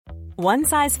One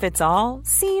size fits all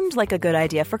seemed like a good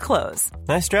idea for clothes.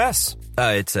 Nice dress.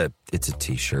 It's a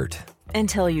t-shirt.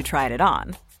 Until you tried it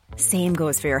on. Same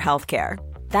goes for your healthcare.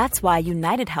 That's why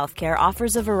United Healthcare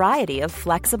offers a variety of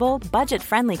flexible,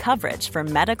 budget-friendly coverage for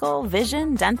medical,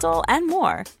 vision, dental, and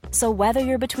more. So whether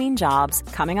you're between jobs,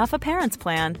 coming off a parent's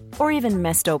plan, or even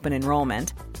missed open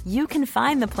enrollment, you can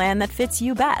find the plan that fits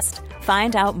you best.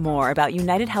 Find out more about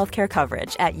United Healthcare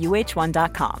coverage at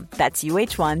uh1.com. That's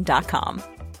uh1.com.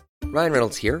 Ryan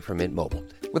Reynolds here from Mint Mobile.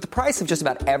 With the price of just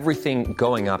about everything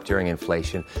going up during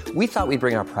inflation, we thought we'd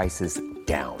bring our prices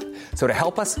down. So to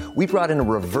help us, we brought in a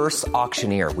reverse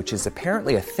auctioneer, which is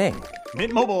apparently a thing.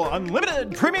 Mint Mobile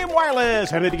Unlimited Premium Wireless.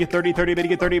 How to get 30, 30, bit to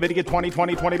get 30, bit to get 20,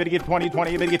 20, 20, bit to get 20,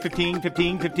 20, bit to get 15,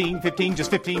 15, 15, 15,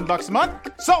 just $15 a month?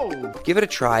 Sold! Give it a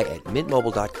try at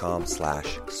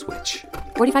mintmobile.com/switch.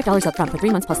 $45 up front for 3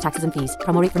 months plus taxes and fees.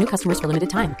 Promo rate for new customers for limited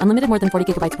time. Unlimited more than 40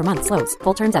 gigabytes per month. Slows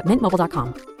full terms at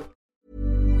mintmobile.com.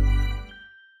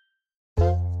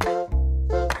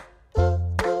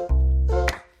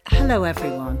 Hello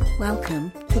everyone,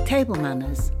 welcome to Table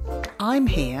Manners. I'm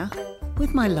here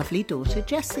with my lovely daughter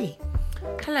Jessie.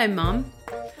 Hello, Mum.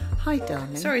 Hi,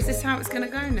 darling. Sorry, is this how it's going to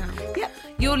go now? Yep.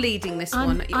 You're leading this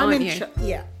one, aren't you?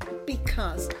 Yeah,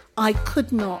 because I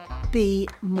could not be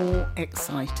more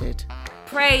excited.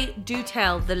 Pray do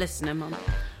tell the listener, Mum.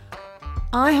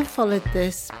 I have followed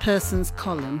this person's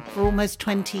column for almost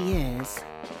 20 years.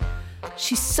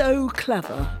 She's so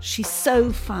clever, she's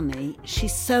so funny,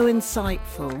 she's so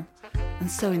insightful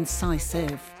and so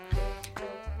incisive.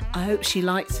 I hope she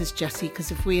likes us, Jessie,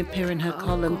 because if we appear in her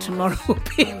column tomorrow, we'll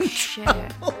be in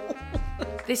trouble.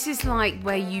 This is like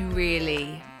where you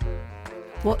really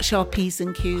watch our P's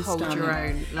and Q's, hold darling. your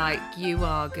own. Like, you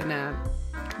are going to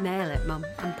nail it, Mum.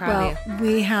 I'm proud of you.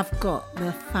 We have got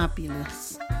the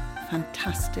fabulous,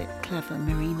 fantastic, clever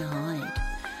Marina Hyde.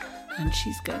 And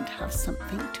she's going to have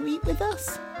something to eat with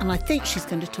us. And I think she's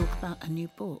going to talk about a new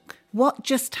book. What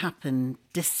just happened?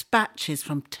 Dispatches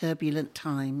from turbulent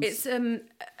times. It's a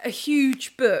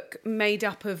huge book made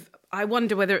up of, I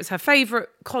wonder whether it's her favourite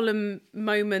column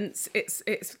moments. It's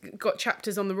got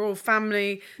chapters on the royal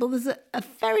family. Well, there's a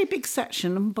very big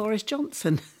section on Boris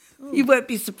Johnson. You won't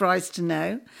be surprised to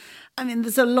know. I mean,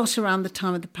 there's a lot around the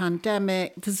time of the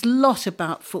pandemic. There's a lot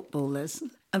about footballers.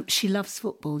 She loves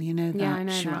football, you know that. Yeah, I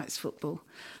know she that. writes football.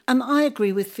 And I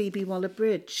agree with Phoebe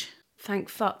Waller-Bridge. Thank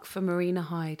fuck for Marina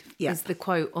Hyde, Yeah. is the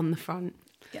quote on the front.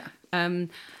 Yeah.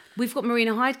 We've got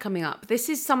Marina Hyde coming up. This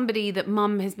is somebody that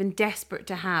Mum has been desperate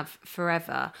to have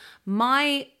forever.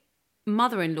 My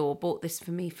mother-in-law bought this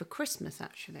for me for Christmas,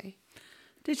 actually.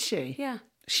 Did she? Yeah.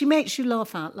 She makes you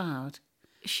laugh out loud.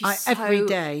 She's every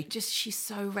day. She's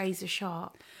so razor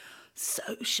sharp.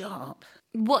 So sharp.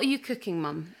 What are you cooking,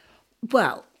 Mum?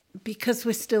 Well, because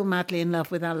we're still madly in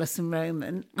love with Alison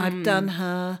Roman, I've done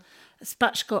her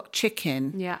spatchcock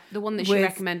chicken. Yeah, the one that she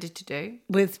recommended to do.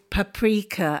 With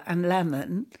paprika and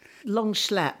lemon. Long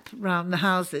schlep round the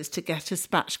houses to get a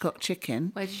spatchcock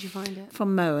chicken. Where did you find it?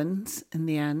 From Moen's in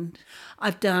the end.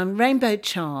 I've done rainbow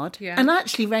chard and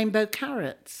actually rainbow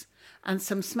carrots. And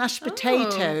some smashed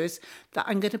potatoes that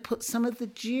I'm going to put some of the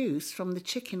juice from the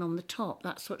chicken on the top.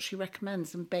 That's what she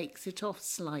recommends, and bakes it off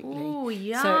slightly. Oh,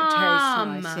 yum. So it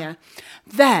tastes nice, yeah.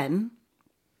 Then,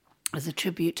 as a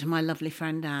tribute to my lovely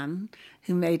friend Anne,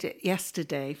 who made it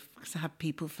yesterday, because I had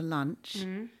people for lunch,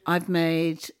 I've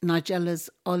made Nigella's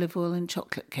olive oil and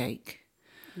chocolate cake.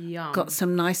 Yum. Got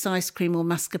some nice ice cream or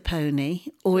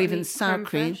mascarpone, or even sour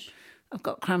cream. Fresh? I've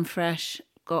got creme fraiche.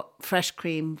 Got fresh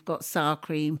cream, got sour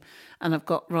cream, and I've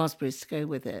got raspberries to go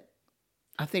with it.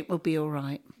 I think we'll be all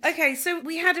right. Okay, so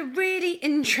we had a really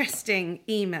interesting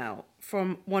email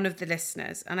from one of the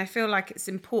listeners, and I feel like it's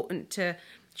important to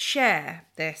share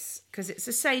this because it's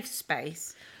a safe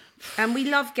space, and we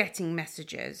love getting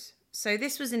messages. So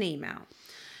this was an email.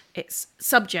 It's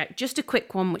subject, just a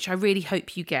quick one, which I really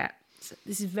hope you get. So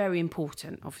this is very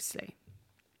important, obviously.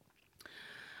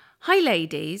 Hi,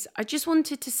 ladies. I just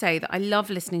wanted to say that I love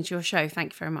listening to your show.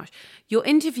 Thank you very much. Your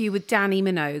interview with Danny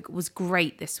Minogue was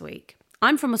great this week.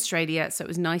 I'm from Australia, so it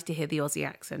was nice to hear the Aussie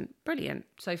accent. Brilliant.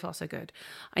 So far, so good.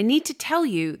 I need to tell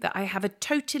you that I have a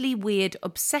totally weird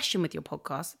obsession with your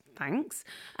podcast. Thanks.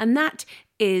 And that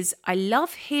is, I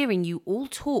love hearing you all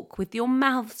talk with your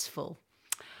mouths full.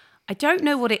 I don't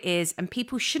know what it is, and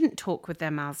people shouldn't talk with their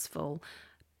mouths full.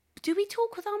 Do we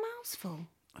talk with our mouths full?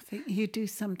 I think you do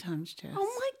sometimes, Jess. Oh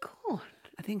my God.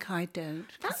 I think I don't,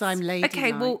 because I'm ladylike.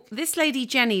 Okay, well, this lady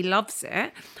Jenny loves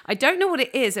it. I don't know what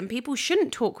it is, and people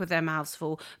shouldn't talk with their mouths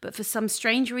full, but for some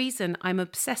strange reason, I'm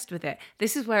obsessed with it.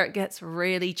 This is where it gets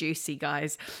really juicy,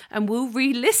 guys. And we'll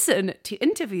re-listen to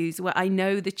interviews where I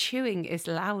know the chewing is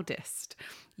loudest.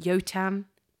 Yotam,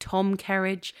 Tom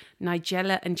Kerridge,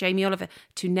 Nigella and Jamie Oliver,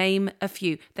 to name a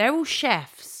few. They're all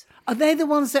chefs. Are they the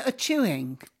ones that are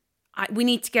chewing? We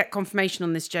need to get confirmation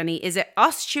on this, Jenny. Is it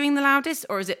us chewing the loudest,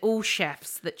 or is it all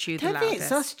chefs that chew the I loudest? think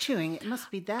it's us chewing. It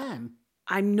must be them.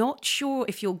 I'm not sure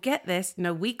if you'll get this.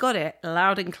 No, we got it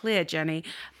loud and clear, Jenny.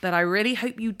 But I really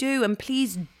hope you do. And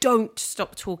please don't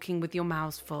stop talking with your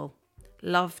mouths full.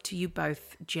 Love to you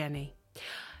both, Jenny.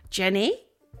 Jenny,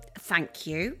 thank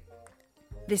you.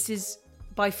 This is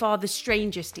by far the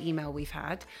strangest email we've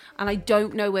had. And I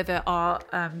don't know whether our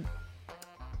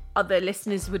other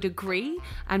listeners would agree.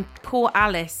 And poor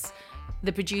Alice,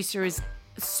 the producer, is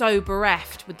so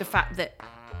bereft with the fact that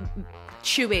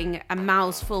chewing and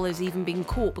mouths full has even been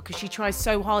caught, because she tries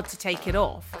so hard to take it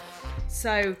off.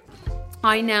 So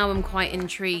I now am quite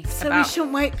intrigued. So we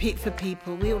shouldn't wait for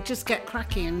people. We'll just get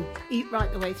cracking and eat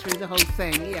right the way through the whole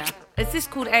thing. Yeah. Is this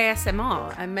called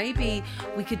ASMR? And maybe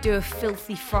we could do a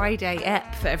Filthy Friday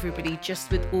ep for everybody, just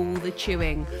with all the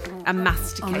chewing and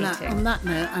masticating. On that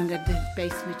note, I'm going to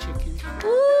baste my chicken.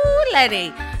 Ooh,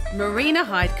 Lenny. Marina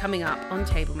Hyde coming up on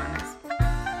Table Manners.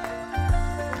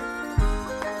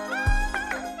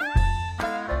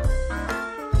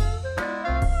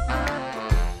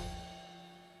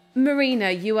 Marina,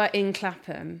 you are in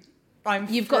Clapham.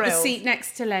 You've got the seat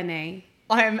next to Lenny.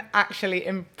 I am actually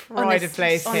in pride of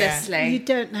place here. Honestly. You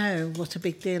don't know what a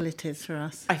big deal it is for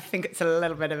us. I think it's a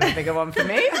little bit of a bigger one for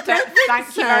me.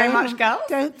 Thank you very much, girls.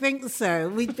 Don't think so.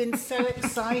 We've been so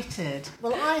excited.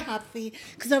 Well, I have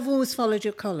because I've always followed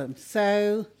your column.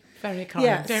 So very kind.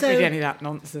 Yeah, don't read any of that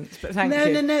nonsense, but thank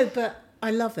you. No, but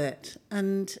I love it.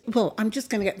 And, well, I'm just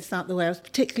going to get this out of the way. I was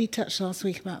particularly touched last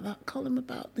week about that column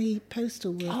about the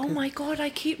postal workers. Oh, my God, I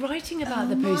keep writing about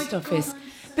the post office.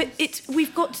 But it's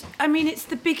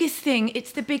the biggest thing.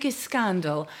 It's the biggest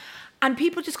scandal. And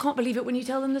people just can't believe it when you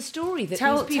tell them the story.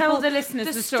 Tell the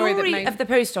listeners the story of the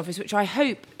post office, which I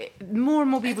hope more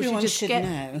and more people should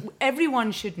know.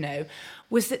 Everyone should know,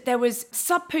 was that there was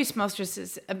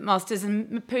sub-postmasters and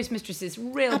postmistresses,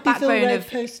 real backbone of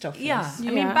post office. Yeah,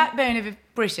 I mean, backbone of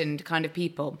Britain kind of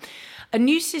people. A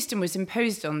new system was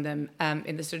imposed on them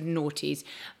in the sort of noughties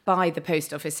by the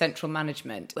post office central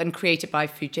management and created by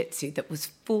Fujitsu that was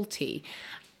faulty.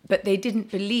 But they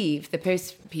didn't believe the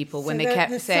post people when they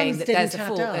kept saying that there's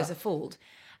a fault.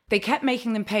 They kept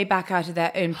making them pay back out of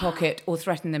their own pocket or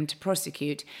threaten them to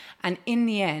prosecute. And in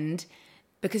the end,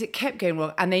 because it kept going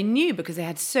wrong, and they knew because they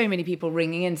had so many people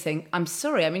ringing in saying, I'm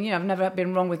sorry, I've never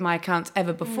been wrong with my accounts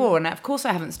ever before. And of course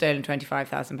I haven't stolen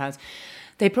 £25,000.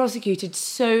 They prosecuted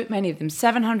so many of them,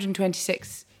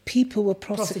 726 people were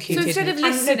prosecuted. So instead of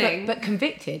listening... but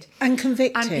convicted. And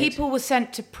convicted. And people were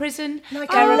sent to prison.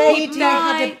 Like a lady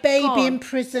had a baby in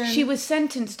prison. She was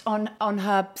sentenced on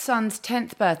her son's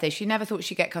 10th birthday. She never thought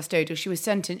she'd get custodial. She was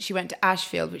sentenced. She went to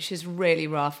Ashfield, which is really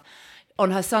rough. On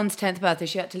her son's 10th birthday,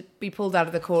 she had to be pulled out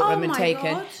of the courtroom and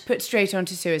taken, put straight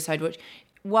onto suicide watch.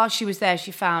 While she was there,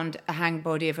 she found a hanged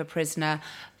body of a prisoner.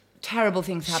 Terrible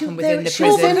things happened within the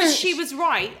prison. Because she was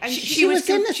right, and she was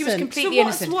innocent. She was completely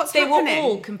innocent. What's they happening? were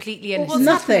all completely innocent. What's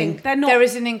nothing. They're not. There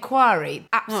is an inquiry,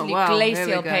 absolutely glacial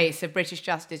Here we go. pace of British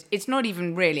justice. It's not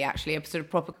even really actually a sort of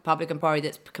proper public inquiry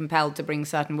that's compelled to bring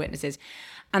certain witnesses.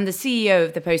 And the CEO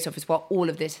of the post office, while all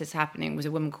of this is happening, was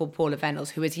a woman called Paula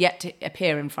Venables, who has yet to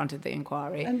appear in front of the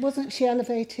inquiry. And wasn't she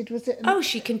elevated? Was it?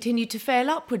 She continued to fail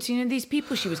upwards. These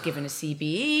people, she was given a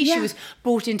CBE. Yeah. She was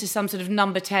brought into some sort of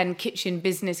number 10 kitchen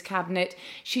business cabinet.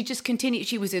 She just continued.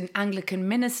 She was an Anglican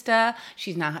minister.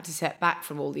 She's now had to step back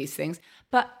from all these things.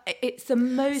 But it's the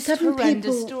most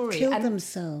horrendous story. Killed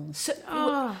themselves.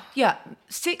 So,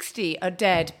 60 are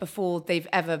dead before they've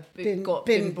ever seen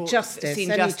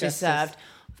justice served.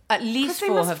 At least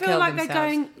 4 have killed themselves. They're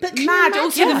going mad.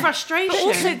 Also the frustration. But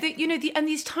also, and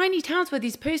these tiny towns where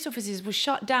these post offices were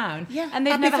shut down, and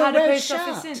they've Abbey never had a Road post shut.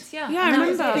 office since. Yeah, I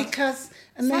remember.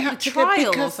 They had to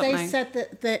go because they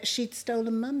said that she'd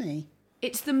stolen money.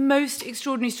 It's the most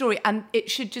extraordinary story, and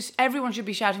everyone should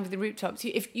be shouting from the rooftops.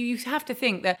 If you have to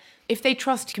think that if they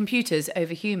trust computers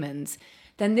over humans,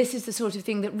 then this is the sort of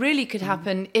thing that really could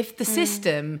happen if the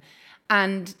system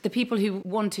and the people who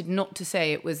wanted not to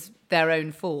say it was their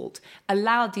own fault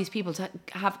allowed these people to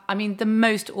have, the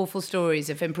most awful stories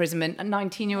of imprisonment,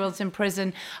 19-year-olds in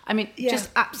prison. Just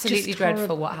absolutely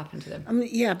dreadful what happened to them.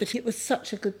 But it was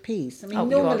such a good piece.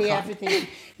 Normally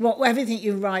everything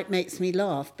you write makes me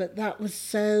laugh, but that was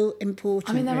so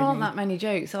important. There aren't that many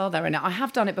jokes, are there? And I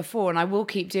have done it before, and I will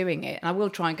keep doing it, and I will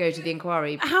try and go to the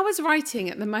inquiry. How is writing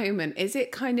at the moment? Is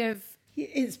it kind of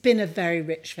It's been a very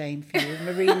rich vein for you,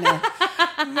 Marina.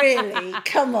 Really,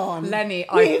 come on. Lenny,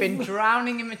 I've been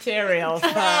drowning in material for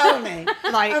Drowning.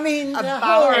 like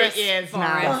about 8 years the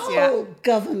now. whole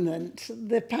government,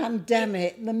 the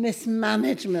pandemic, the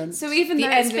mismanagement. So even The though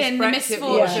it's endless been the Brexit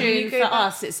war. misfortune Can you for go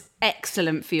us, it's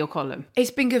excellent for your column.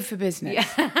 It's been good for business.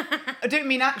 I don't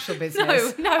mean actual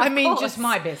business. No, I of mean course. just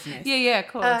my business. Yeah, of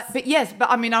course. But yes,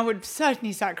 I mean, I would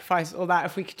certainly sacrifice all that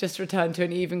if we could just return to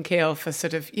an even keel for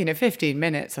sort of, 15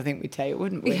 minutes, I think we'd take,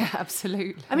 wouldn't we? Yeah,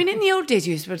 absolutely. I mean, in the old days,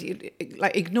 you used to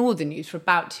like ignore the news for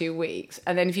about 2 weeks,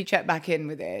 and then if you check back in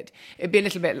with it, it'd be a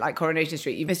little bit like Coronation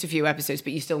Street. You missed a few episodes,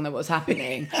 but you still know what's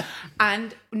happening.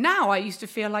 And now I used to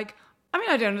feel like, I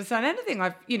don't understand anything.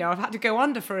 I've had to go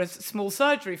under for a small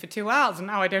surgery for 2 hours, and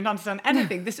now I don't understand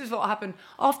anything. This is what happened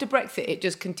after Brexit. It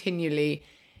just continually.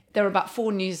 There were about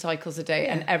 4 news cycles a day,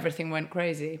 and everything went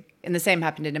crazy. And the same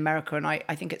happened in America. And I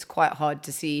think it's quite hard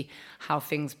to see how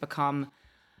things become.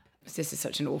 This is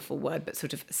such an awful word, but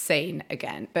sort of sane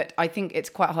again. But I think it's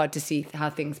quite hard to see how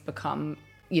things become,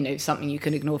 something you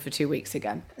can ignore for 2 weeks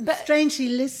again. But strangely,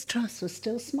 Liz Truss was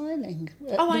still smiling.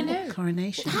 I know.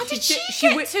 Coronation. How did she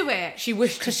get to it? She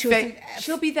wished to she was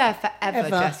she'll be there forever, ever.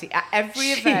 Jessie, at every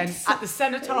event, at the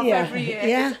Cenotaph every year.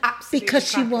 Yeah, It's absolutely because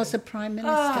she cracking. was a prime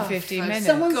minister. For 15 minutes.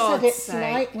 Someone God's said it's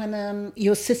sake. like when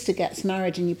your sister gets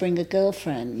married and you bring a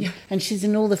girlfriend and she's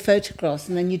in all the photographs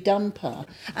and then you dump her.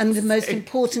 And the most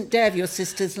important day of your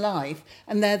sister's life,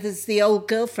 and there's the old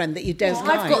girlfriend that you don't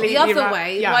like. I've got the Completely other right.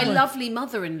 way. Yeah. My lovely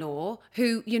mother-in-law,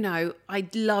 who, I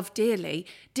love dearly,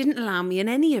 didn't allow me in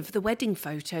any of the wedding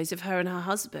photos of her and her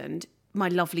husband, my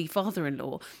lovely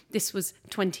father-in-law. This was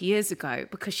 20 years ago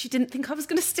because she didn't think I was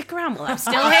going to stick around. Well, I'm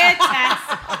still here,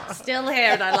 Tess. Still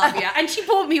here, and I love you. And she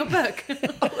bought me your book.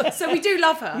 So we do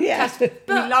love her. Yeah.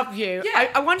 We love you.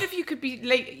 Yeah. I wonder if you could be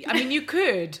late. I mean, you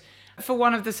could, for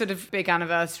one of the sort of big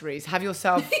anniversaries, have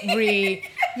yourself kind of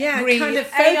AI.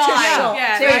 Photoshop.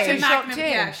 Photoshopped in.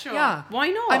 Yeah, sure. Yeah. Why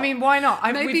not? I mean, why not?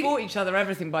 We Maybe- bought each other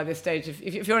everything by this stage.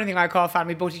 If you're anything like our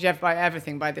family, we bought each other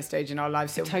everything by this stage in our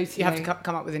lives. So Totally. you have to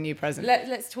come up with a new present.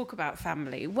 Let's talk about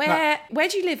family. Where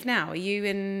do you live now? Are you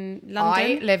in I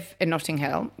London? live in Notting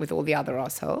Hill with all the other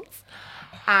arseholes.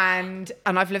 And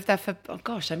I've lived there for,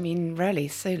 really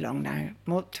so long now,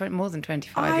 more than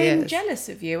 25 years. I'm jealous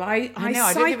of you. I know,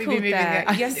 I don't think we'd be cycled moving there there.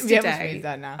 I don't think we'd be able to yesterday. move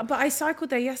there now. But I cycled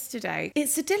there yesterday.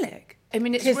 It's idyllic. I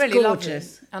mean, it's It is really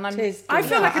gorgeous. lovely. And It is I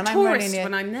feel like a and I'm really tourist near-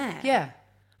 when I'm there. Yeah,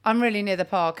 I'm really near the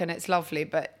park and it's lovely.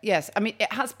 But yes, I mean,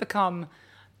 it has become,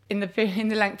 in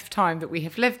the length of time that we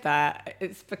have lived there,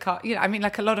 it's become,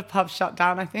 like a lot of pubs shut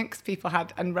down, I think,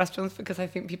 and restaurants, because I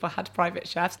think people had private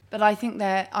chefs. But I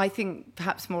think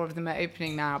perhaps more of them are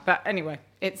opening now. But anyway,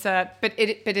 but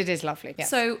it is lovely. Yes.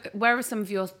 So where are some of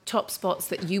your top spots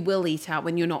that you will eat out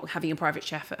when you're not having a private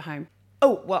chef at home?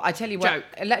 Oh, well, I tell you what. Joke.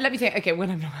 Let me think. Okay, when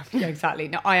I'm not... Yeah, exactly.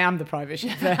 No, I am the private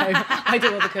chef at home. I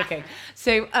do all the cooking.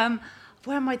 So,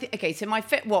 where am I? Okay, so my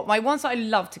ones that I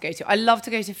love to go to. I love to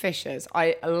go to Fisher's.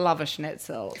 I love a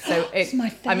schnitzel. So It's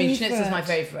my I mean, schnitzel's my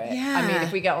favourite. favourite. Yeah. I mean,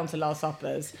 if we get on to Last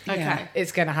Suppers, Okay.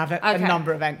 it's going to have a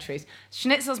number of entries.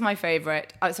 Schnitzel's my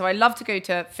favourite. So I love to go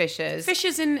to Fisher's.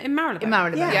 Fisher's in Marylebone. In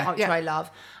Marylebone, Yeah. which I love.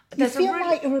 You There's a feel really-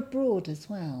 like you're abroad as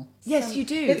well. Yes, you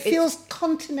do. It feels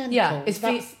continental. Yeah, it's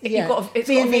got a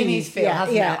Viennese, Viennese feel,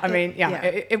 hasn't it? I mean, yeah.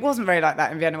 It wasn't very like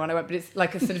that in Vienna when I went, but it's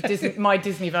like a sort of my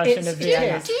Disney version of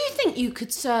Vienna. is. Do you think you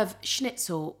could serve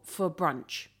schnitzel for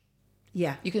brunch?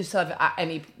 Yeah. You can serve it at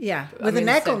any... Yeah, with an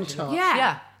egg on top. Yeah.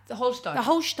 Yeah, the Holstein. The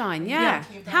Holstein, yeah.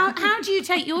 How do you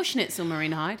take your schnitzel,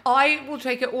 Marina Hyde? I will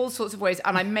take it all sorts of ways,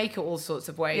 and I make it all sorts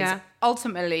of ways. Yeah.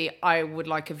 Ultimately, I would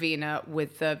like a Wiener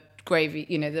with the gravy,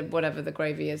 whatever the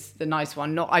gravy is, the nice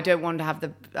one. I don't want to have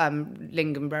the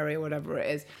lingonberry or whatever it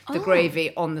is, the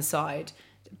gravy on the side,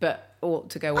 but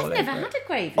to go all over. I've never had a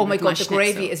gravy. Oh my with my God, the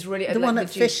gravy schnitzel. is really... The one at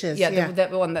Fisher's, Yeah, yeah.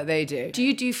 The one that they do. Do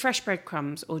you do fresh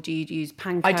breadcrumbs or do you use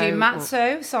panko? I do or-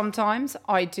 matzo sometimes.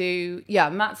 I do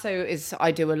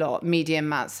I do a lot, medium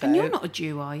matzo. And you're not a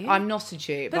Jew, are you? I'm not a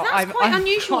Jew. But that's I've quite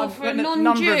unusual I've for a got number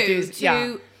of non-Jew Jews, to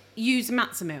yeah. use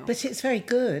matzo meal. But it's very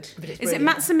good. Is it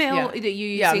matzo meal Yeah. that you're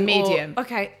Yeah, using? medium.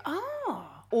 Okay.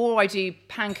 Or I do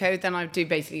panko, then I do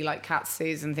basically like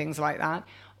katsus and things like that.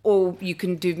 Or you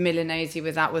can do Milanese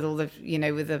with that, with all the,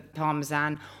 with the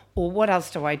parmesan. Or what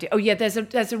else do I do? Oh yeah, there's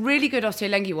a really good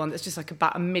osteolenghi one that's just like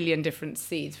about 1 million different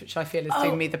seeds, which I feel is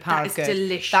doing me the power that of good. is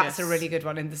delicious. That's a really good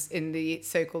one in the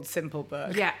so-called simple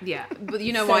book. Yeah. But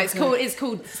you know why it's called? It's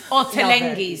called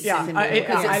Ottolenghi's Yeah, simple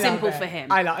because I it's love simple it. for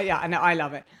him. I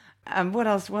love it. And what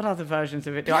else? What other versions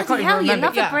of it do I can't Bloody even hell, you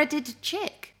remember. love a breaded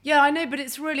chick. Yeah, I know, but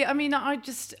it's really, I mean,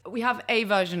 we have a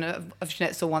version of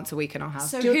schnitzel once a week in our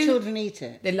house. So Do your children eat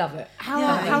it? They love it.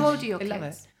 How old are your They kids? love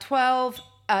it. 12,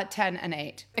 10 and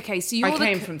 8. Okay, so you're I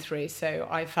came from 3, so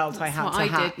I felt I had what to I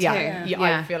have. did Yeah, too. yeah,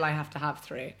 Yeah. I feel I have to have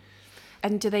 3.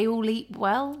 And do they all eat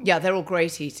well? Yeah, they're all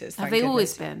great eaters. Have thank they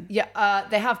always goodness. been? Yeah,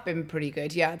 they have been pretty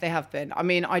good. Yeah, they have been. I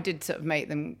mean, I did sort of make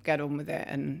them get on with it,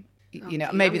 and you know,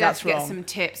 maybe I'm gonna have that's to get wrong. some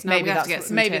tips. No, Maybe we have to that's get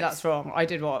some maybe tips. that's wrong. I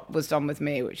did what was done with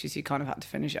me, which is you kind of had to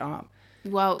finish it up.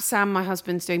 Well, Sam, my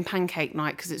husband's doing pancake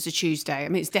night because it's a Tuesday. I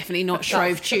mean, it's definitely not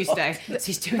Shrove Tuesday. So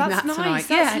he's doing That's that nice. tonight.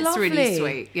 That's It's really lovely.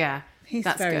 sweet. Yeah, He's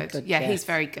that's very good. good, Yeah, yes. he's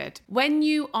very good. When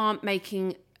you aren't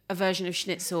making a version of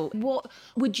schnitzel, what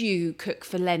would you cook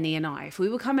for Lenny and I if we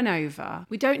were coming over?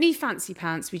 We don't need fancy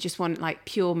pants. We just want like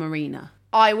pure Marina.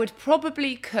 I would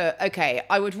probably cook. Okay,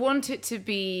 I would want it to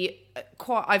be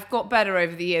quite. I've got better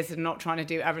over the years of not trying to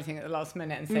do everything at the last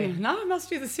minute and say, "No, I must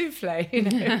do the souffle," you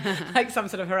know, like some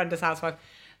sort of horrendous housewife.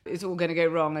 It's all going to go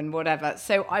wrong and whatever.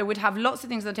 So I would have lots of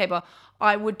things on the table.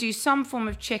 I would do some form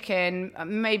of chicken.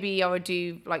 Maybe I would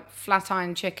do like flat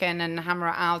iron chicken and hammer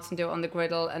it out and do it on the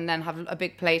griddle, and then have a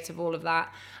big plate of all of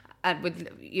that, and with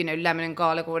lemon and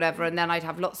garlic or whatever. And then I'd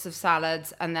have lots of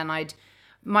salads, and then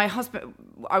my husband,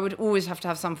 I would always have to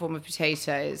have some form of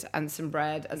potatoes and some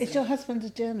bread. Is your husband a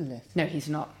journalist? No, he's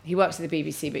not. He works at the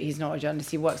BBC, but he's not a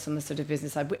journalist. He works on the sort of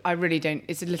business side. I really don't.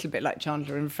 It's a little bit like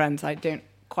Chandler and Friends. I don't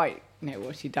quite know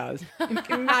what he does.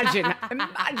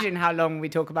 Imagine how long we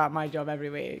talk about my job every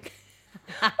week.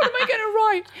 What am I going to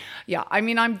write? Yeah, I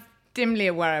mean, I'm dimly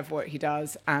aware of what he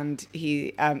does, and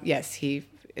he, yes, he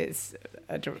is.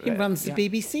 He runs the yeah.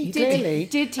 BBC, clearly.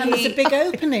 Did And there's he- a big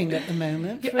opening at the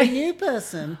moment for a new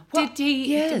person. Did he?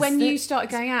 yes, when you that's- started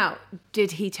going out,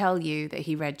 did he tell you that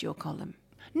he read your column?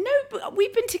 No, but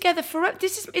we've been together forever.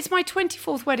 It's my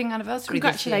 24th wedding anniversary.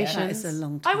 This year. Congratulations. That is a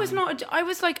long time.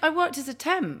 I worked as a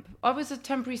temp. I was a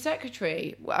temporary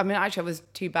secretary. I mean, actually, I was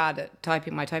too bad at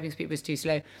typing. My typing speed was too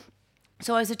slow.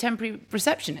 So I was a temporary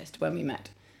receptionist when we met.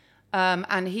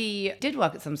 And he did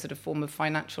work at some sort of form of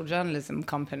financial journalism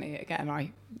company. Again,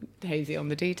 I hazy on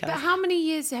the details. But how many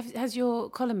years has your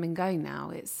column been going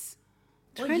now? It's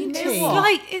 20.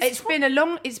 It's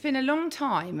been a long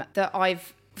time that I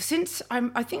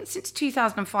think since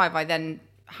 2005 I then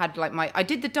had I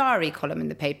did the diary column in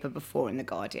the paper before in the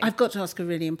Guardian. I've got to ask a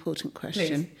really important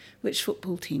question. Please. Which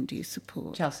football team do you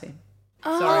support? Chelsea.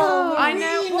 Oh, Sorry. I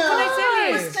know. What can I tell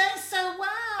you? It's going so well.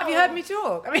 Have you heard me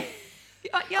talk? I mean,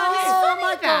 yeah, Oh,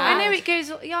 my God. I know it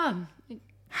goes. Yeah.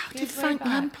 How did Frank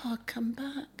Lampard come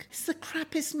back? He's the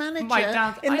crappiest manager My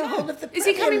dad- in I the know. whole of the Is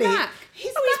he Premier coming League. back?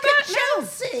 He's Oh, back at now.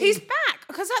 Chelsea. He's back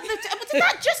because did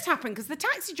that just happen? Because the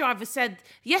taxi driver said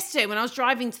yesterday when I was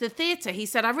driving to the theatre, he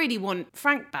said, "I really want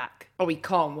Frank back." Oh, he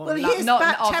can't. Well, he is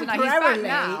back temporarily.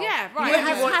 Yeah, right. He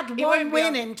has had He one won't be win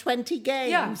on- in 20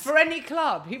 games. Yeah, for any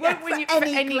club. He won't win you for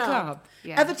any club.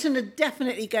 Yeah. Everton are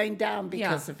definitely going down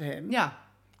because of him. Yeah.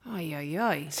 Ay, ay,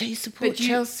 ay. So you support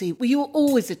Chelsea. Well, you were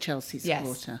always a Chelsea Yes.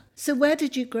 supporter. So where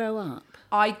did you grow up?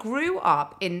 I grew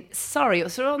up in Surrey,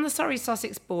 sort of on the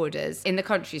Surrey-Sussex borders, in the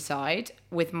countryside,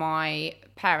 with my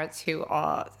parents who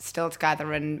are still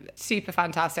together and super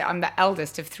fantastic. I'm the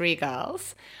eldest of 3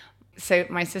 girls. So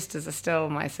my sisters are still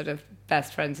my sort of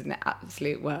best friends in the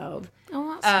absolute world.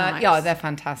 Oh, that's nice. Yeah, they're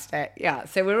fantastic. Yeah,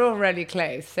 so we're all really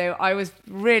close. So I was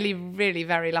really, really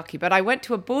very lucky. But I went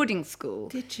to a boarding school.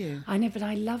 Did you? I know, but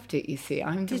I loved it, you see.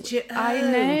 Did you? I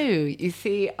Oh. know. You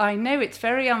see, I know it's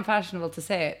very unfashionable to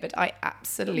say it, but I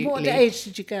absolutely... What age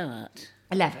did you go at?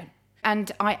 11.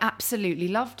 And I absolutely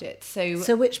loved it.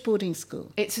 So which boarding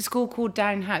school? It's a school called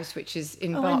Down House, which is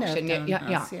in Oh, I know Berkshire. Down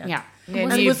House, yeah. Near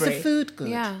And was the Newbury. food good?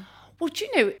 Yeah. Well, do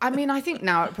you know, I mean, I think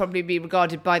now it'd probably be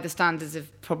regarded by the standards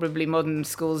of probably modern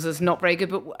schools as not very good,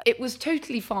 but it was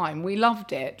totally fine. We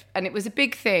loved it. And it was a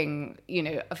big thing, you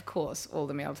know, of course, all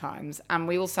the meal times. And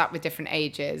we all sat with different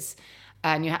ages.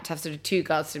 And you had to have sort of 2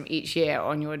 girls from each year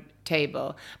on your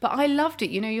table. But I loved it.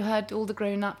 You know, you heard all the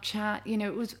grown-up chat. You know,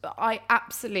 it was,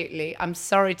 I'm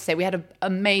sorry to say, we had an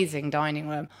amazing dining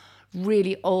room,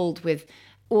 really old with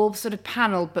all sort of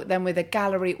panelled, but then with a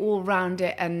gallery all round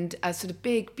it and a sort of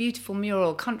big, beautiful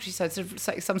mural, countryside, sort of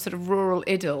like some sort of rural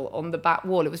idyll on the back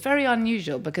wall. It was very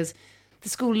unusual because the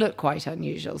school looked quite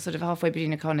unusual, sort of halfway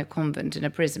between a kind of convent and a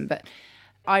prison. But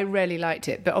I really liked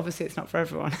it. But obviously it's not for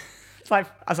everyone.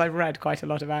 As I've read quite a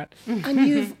lot about. And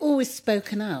you've always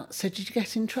spoken out. So did you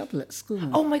get in trouble at school?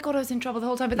 Oh my God, I was in trouble the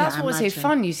whole time. But Yeah, that's what was so imagine.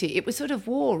 fun, you see. It was sort of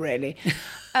war, really.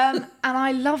 And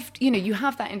I loved, you know, you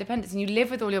have that independence and you live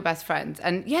with all your best friends.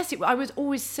 And yes, I was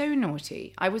always so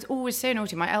naughty.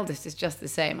 My eldest is just the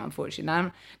same,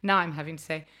 unfortunately. Now I'm having to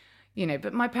say,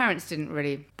 But my parents didn't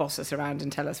really boss us around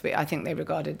and tell us. I think they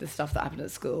regarded the stuff that happened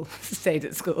at school, stayed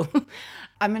at school.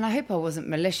 I mean, I hope I wasn't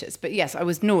malicious, but yes, I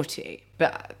was naughty.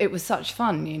 But it was such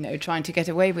fun, trying to get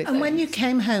away with it. And when you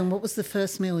came home, what was the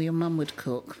first meal your mum would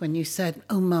cook when you said,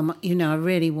 oh, Mum, I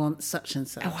really want such and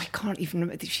such? Oh, I can't even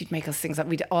remember. She'd make us things up.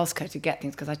 We'd ask her to get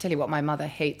things, because I tell you what, my mother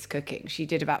hates cooking. She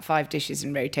did about 5 dishes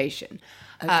in rotation.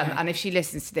 Okay. And if she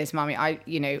listens to this, Mummy, I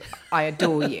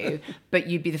adore you, but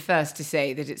you'd be the first to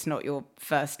say that it's not your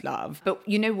first love. But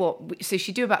you know what? So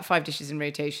she'd do about 5 dishes in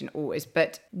rotation always,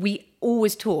 but we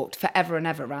always talked forever and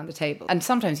ever around the table. And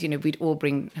sometimes, we'd all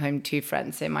bring home 2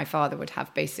 friends. So my father would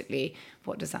have basically,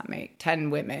 what does that make? 10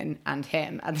 women and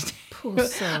him at the table. Poor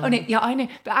soul. Oh, no, yeah, I know.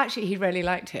 But actually, he really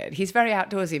liked it. He's very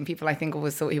outdoorsy, and people, I think,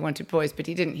 always thought he wanted boys, but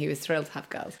he didn't. He was thrilled to have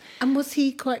girls. And was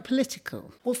he quite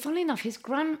political? Well, funnily enough,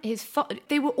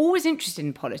 they were always interested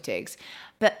in politics,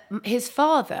 but his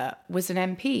father was an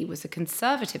MP, was a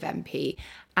Conservative MP,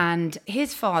 and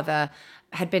his father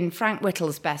had been Frank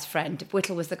Whittle's best friend.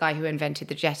 Whittle was the guy who invented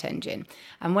the jet engine.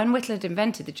 And when Whittle had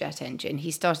invented the jet engine,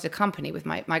 he started a company with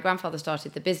my grandfather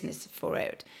started the business for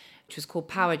it, which was called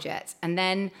Power Jets. And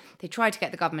then they tried to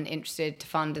get the government interested to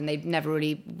fund, and they never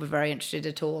really were very interested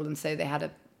at all. And so they had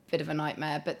a bit of a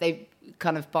nightmare. But they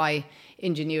kind of, by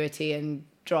ingenuity and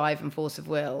drive and force of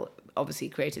will, obviously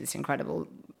created this incredible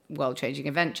world-changing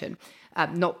invention.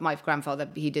 Not my grandfather,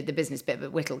 he did the business bit,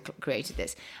 but Whittle created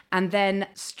this. And then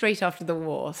straight after the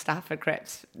war, Stafford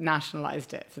Cripps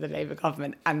nationalised it for the Labour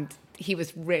government. And he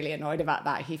was really annoyed about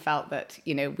that. He felt that,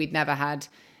 we'd never had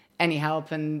any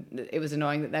help, and it was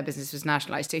annoying that their business was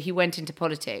nationalised. So he went into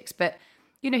politics. But,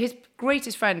 his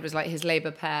greatest friend was like his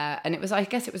Labour pair. And I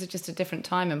guess it was just a different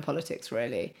time in politics,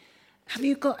 really. Have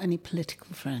you got any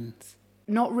political friends?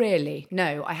 Not really.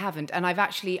 No, I haven't. And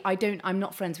I'm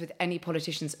not friends with any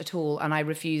politicians at all. And I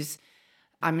refuse.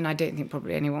 I mean, I don't think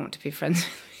probably anyone want to be friends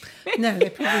with me. No, they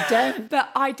probably don't.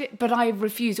 But I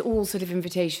refuse all sort of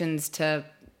invitations to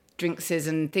drinkses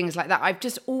and things like that. I've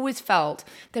just always felt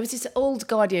there was this old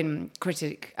Guardian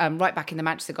critic, right back in the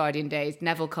Manchester Guardian days,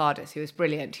 Neville Cardis, who was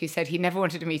brilliant. He said he never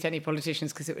wanted to meet any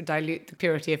politicians because it would dilute the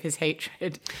purity of his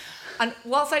hatred. And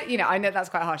whilst I know that's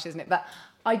quite harsh, isn't it? But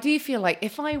I do feel like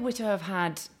if I were to have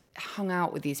hung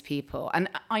out with these people, and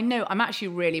I know I'm actually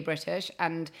really British,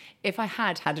 and if I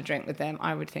had a drink with them,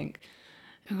 I would think,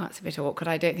 oh, that's a bit awkward.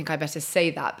 I don't think I better say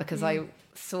that because I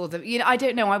saw them. I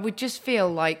don't know. I would just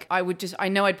feel like I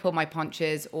know I'd pull my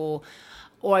punches, or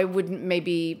I wouldn't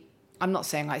maybe. I'm not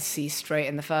saying I see straight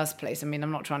in the first place. I mean,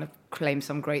 I'm not trying to claim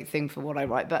some great thing for what I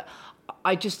write, but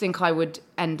I just think I would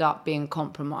end up being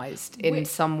compromised in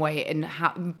some way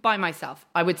by myself.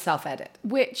 I would self-edit.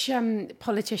 Which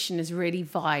politician has really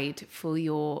vied for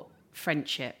your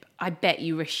friendship? I bet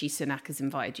you Rishi Sunak has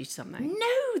invited you to something.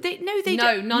 None of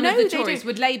the Tories.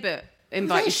 Would Labour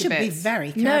invite you to bits? They should be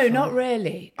very careful. No, not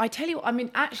really. I tell you what, I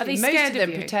mean, actually, are they most scared of them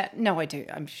of you? pretend. No, I do.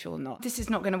 I'm sure not. This is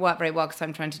not going to work very well because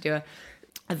I'm trying to do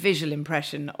a visual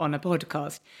impression on a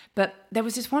podcast. But there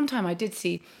was this one time I did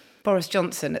see Boris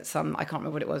Johnson at I can't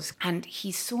remember what it was, and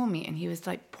he saw me and he was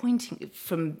like pointing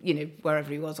from,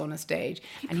 wherever he was on a stage,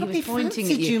 and he was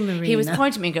pointing at you. Marina. He was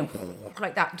pointing at me and going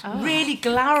like that, really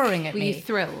glowering at me. Were you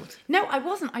thrilled? No, I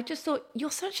wasn't. I just thought,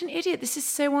 you're such an idiot. This is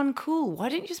so uncool. Why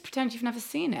don't you just pretend you've never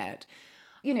seen it?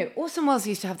 Orson Welles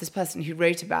used to have this person who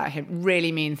wrote about him,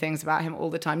 really mean things about him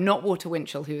all the time. Not Walter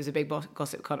Winchell, who was a big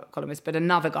gossip columnist, but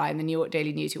another guy in the New York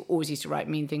Daily News who always used to write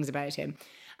mean things about him.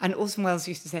 And Orson Welles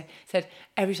used to said,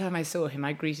 every time I saw him,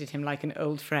 I greeted him like an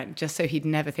old friend, just so he'd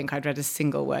never think I'd read a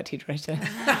single word he'd written. And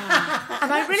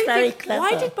I really think, clever.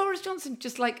 Why did Boris Johnson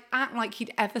just act like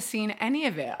he'd ever seen any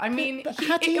of it? I mean,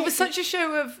 it was such a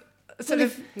show of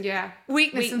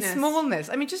weakness and smallness.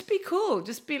 I mean, just be cool.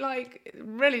 Just be like, it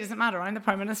really doesn't matter. I'm the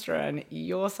Prime Minister and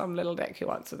you're some little dick who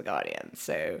works for The Guardian.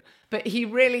 So, but he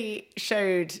really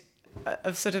showed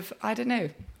a sort of, I don't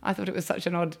know. I thought it was such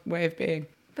an odd way of being.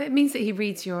 But it means that he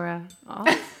reads your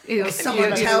art.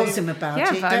 Someone tells him about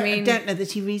it. But I don't know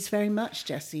that he reads very much,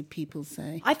 Jessie, people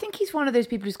say. I think he's one of those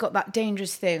people who's got that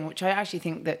dangerous thing, which I actually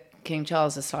think that King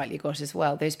Charles has slightly got as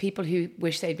well. Those people who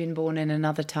wish they'd been born in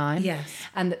another time. Yes.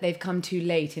 And that they've come too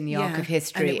late in the arc of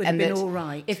history. And it would have been that all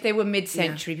right. If they were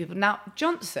mid-century people. Now,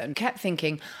 Johnson kept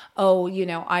thinking,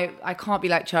 I can't be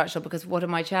like Churchill because what are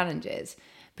my challenges?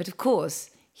 But of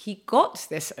course, he got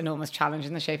this enormous challenge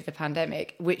in the shape of the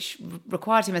pandemic, which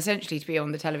required him essentially to be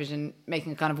on the television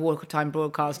making a kind of wartime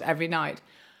broadcast every night.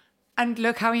 And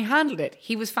look how he handled it.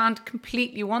 He was found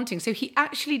completely wanting. So he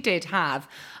actually did have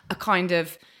a kind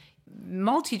of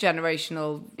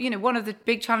multi-generational, one of the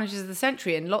big challenges of the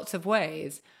century in lots of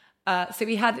ways. So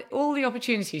he had all the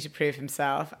opportunity to prove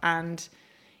himself, and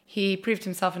He proved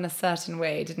himself in a certain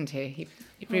way, didn't he?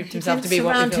 He proved He himself didn't to be what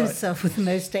we surround thought. himself with the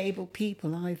most able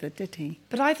people either, did he?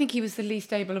 But I think he was the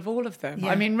least able of all of them.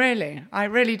 Yeah. I mean, really, I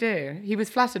really do. He was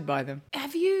flattered by them.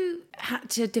 Have you had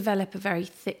to develop a very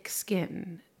thick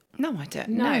skin? No, I don't.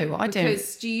 No, I don't.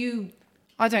 Because do you...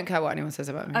 I don't care what anyone says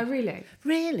about me. Oh, really?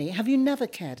 Really? Have you never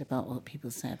cared about what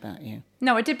people say about you?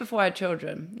 No, I did before I had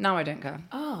children. Now I don't care.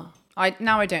 Oh.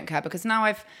 Now I don't care because now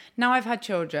I've had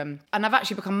children and I've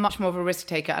actually become much more of a risk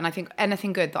taker, and I think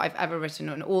anything good that I've ever written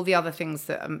and all the other things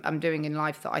that I'm doing in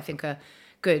life that I think are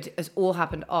good has all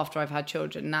happened after I've had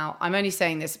children. Now I'm only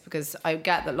saying this because I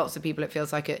get that lots of people, it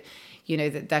feels like it, you know,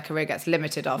 that their career gets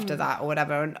limited after that or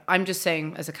whatever, and I'm just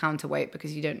saying as a counterweight,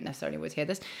 because you don't necessarily always hear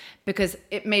this, because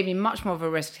it made me much more of a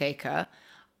risk taker.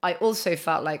 I also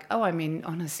felt like, oh, I mean,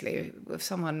 honestly, if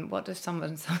someone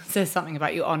says something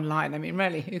about you online, I mean,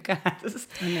 really, who cares?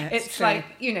 Yeah, it's true. like,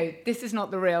 you know, this is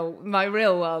not my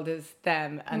real world is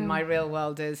them, and my real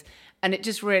world is, and it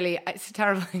just really, it's a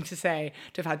terrible thing to say,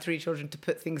 to have had 3 children, to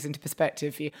put things into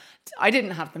perspective for you. I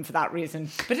didn't have them for that reason,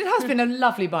 but it has been a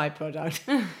lovely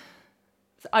byproduct.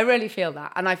 I really feel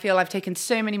that, and I feel I've taken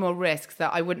so many more risks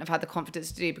that I wouldn't have had the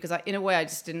confidence to do, because in a way I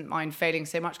just didn't mind failing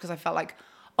so much, because I felt like,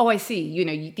 oh, I see, you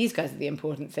know, these guys are the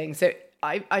important thing. So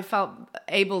I felt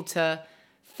able to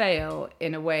fail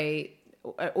in a way,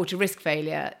 or to risk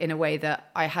failure in a way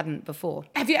that I hadn't before.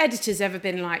 Have your editors ever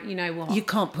been like, you know what? You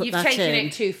can't put You've that taken in.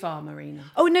 it too far, Marina.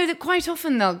 Oh, no, that quite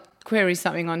often they'll query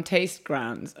something on taste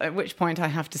grounds, at which point I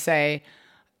have to say,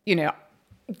 you know,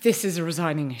 this is a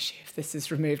resigning issue if this is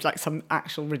removed, like some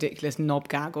actual ridiculous knob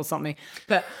gag or something.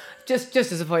 But just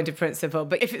as a point of principle.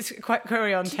 But if it's quite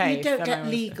query on taste... You don't then get I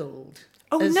was- legaled.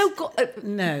 Oh, as- no, God.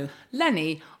 No.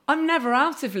 Lenny, I'm never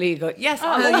out of legal. Yes,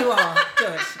 Oh, you are.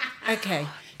 Good. Okay.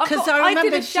 Because I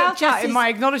did a shout out in my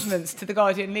acknowledgements to the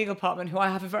Guardian legal department, who I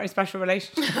have a very special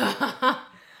relationship with.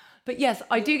 But yes,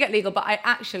 I do get legal, but I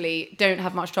actually don't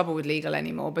have much trouble with legal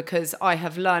anymore, because I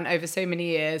have learned over so many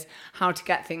years how to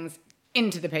get things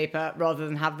into the paper rather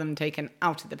than have them taken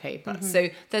out of the paper. So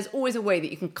there's always a way that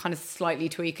you can kind of slightly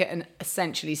tweak it and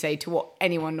essentially say to what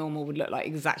anyone normal would look like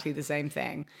exactly the same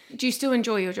thing. Do you still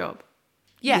enjoy your job?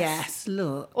 Yes,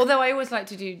 look. Although I always like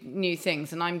to do new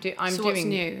things, and I'm So doing... what's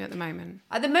new at the moment?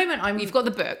 At the moment, You've got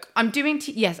the book. I'm doing...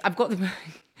 yes, I've got the book.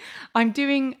 I'm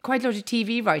doing quite a lot of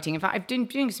TV writing. In fact, I've been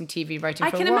doing some TV writing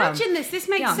for a while. I can imagine this. This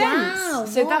makes sense. Wow.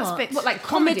 So that's What? been... What, like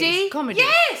comedy? Comedy.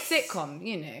 Yes! Sitcom,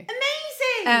 you know.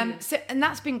 Amazing. And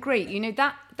that's been great. You know,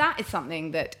 that is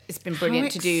something that has been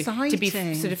brilliant to do, to be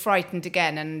exciting. sort of frightened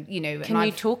again, and you know. Can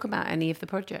you talk about any of the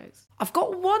projects? I've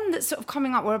got one that's sort of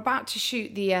coming up. We're about to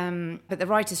shoot but the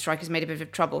writer's strike has made a bit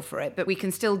of trouble for it. But we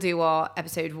can still do our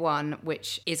episode 1,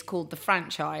 which is called The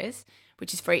Franchise,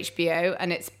 which is for HBO,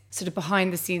 and it's sort of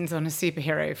behind the scenes on a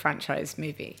superhero franchise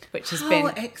movie, which has been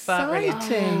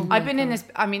exciting. I've been in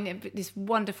this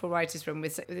wonderful writer's room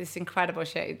with this incredible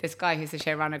show. This guy who's a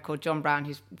showrunner called John Brown,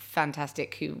 who's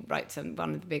fantastic, who writes on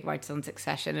one of the big writers on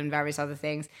Succession and various other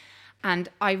things. And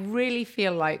I really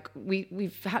feel like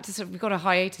we've got a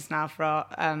hiatus now for our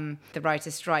the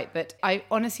writer's strike. But I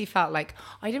honestly felt like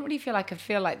I didn't really feel like I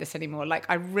feel like this anymore. Like,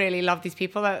 I really love these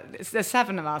people. There's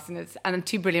 7 of us, and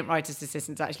 2 brilliant writers'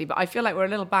 assistants actually. But I feel like we're a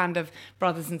little band of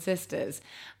brothers and sisters.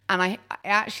 And I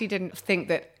actually didn't think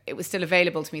that it was still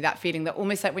available to me, that feeling that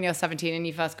almost like when you're 17 and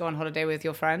you first go on holiday with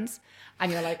your friends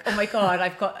and you're like, oh my God,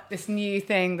 I've got this new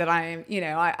thing that I'm, you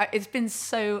know, it's been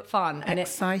so fun. And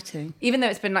Exciting. even though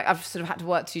it's been like, I've sort of had to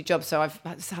work 2 jobs, so I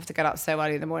have to get up so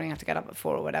early in the morning, I have to get up at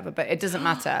 4 or whatever, but it doesn't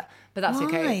matter. But that's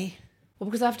okay. Why? Well,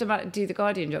 because I have to do the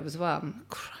Guardian job as well.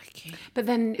 Crikey. But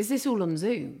then, is this all on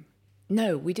Zoom?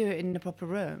 No, we do it in a proper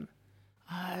room.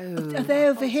 Are they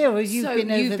over here or you've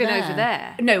been over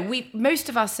there? No, most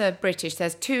of us are British.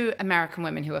 There's 2 American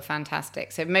women who are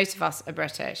fantastic. So most of us are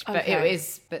British. But Okay.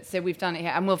 so we've done it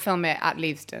here, and we'll film it at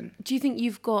Leavesden. Do you think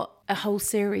you've got a whole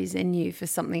series in you for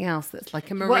something else that's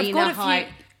like a Well, Marina Hyde?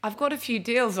 I've got a few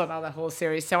deals on other whole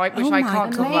series, so I Oh I my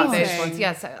can't talk about those God. ones.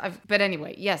 Yes, but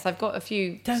anyway, yes, I've got a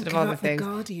few Don't sort of give other up the things.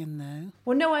 Guardian though.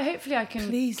 Well, no, hopefully I can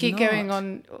Please keep not. going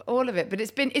on all of it. But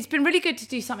it's been really good to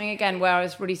do something again where I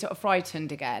was really sort of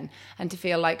frightened again, and to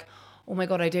feel like, oh my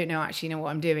God, I don't actually know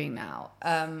what I'm doing now.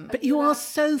 But you are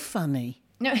so funny.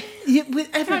 No,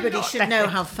 Everybody not should know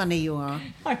how funny you are.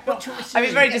 I'm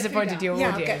very disappointed your Yeah,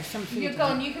 I'll audio. get some food. You're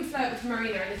gone. You can flirt with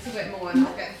Marina a little bit more, and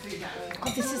I'll get through that.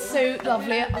 God, this is so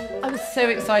lovely. I was so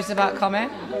excited about coming.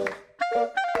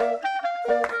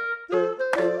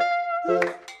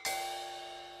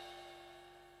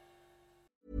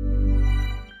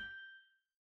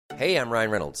 Hey, I'm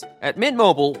Ryan Reynolds. At Mint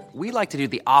Mobile, we like to do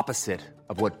the opposite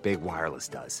of what Big Wireless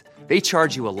does. They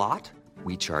charge you a lot,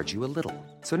 we charge you a little.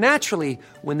 So naturally,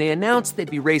 when they announced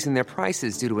they'd be raising their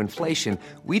prices due to inflation,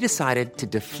 we decided to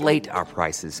deflate our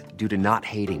prices due to not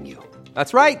hating you.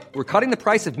 That's right. We're cutting the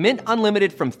price of Mint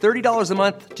Unlimited from $30 a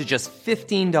month to just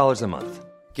 $15 a month.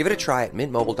 Give it a try at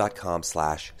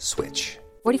mintmobile.com/switch.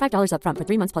 $45 up front for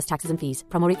 3 months plus taxes and fees.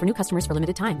 Promo rate for new customers for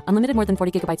limited time. Unlimited more than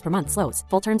 40 gigabytes per month. Slows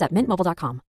full terms at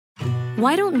mintmobile.com.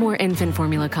 Why don't more infant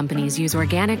formula companies use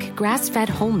organic, grass-fed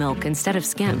whole milk instead of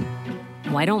skim?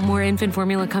 Why don't more infant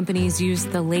formula companies use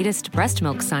the latest breast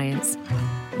milk science?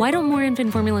 Why don't more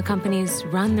infant formula companies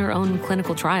run their own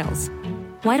clinical trials?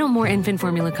 Why don't more infant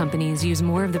formula companies use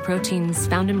more of the proteins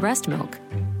found in breast milk?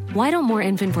 Why don't more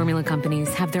infant formula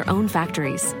companies have their own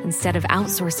factories instead of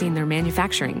outsourcing their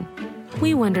manufacturing?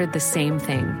 We wondered the same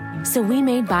thing. So we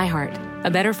made ByHeart, a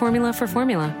better formula for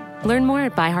formula. Learn more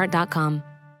at byheart.com.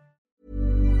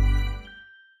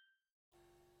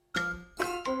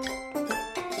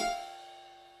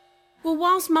 Well,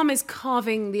 whilst Mum is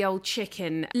carving the old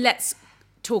chicken, let's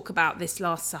talk about this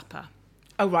Last Supper.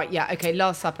 Oh, right, yeah, okay,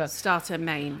 Last Supper. Starter,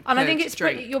 main, And I think it's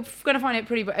pretty, you're going to find it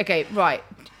pretty... Okay, right.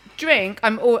 Drink,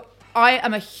 I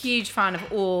am a huge fan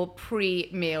of all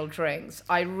pre-meal drinks.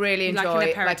 I really enjoy...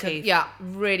 Like an aperitif.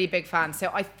 Really big fan.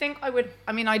 So I think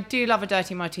I do love a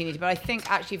dirty martini, but I think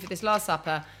actually for this Last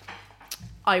Supper,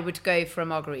 I would go for a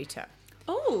margarita.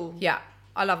 Oh. Yeah.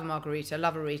 I love a margarita,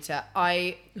 love a Rita.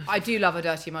 I do love a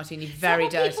dirty martini, very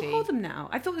Is that what dirty. people call them now?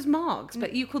 I thought it was Margs,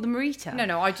 but you call them Rita.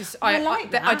 No, I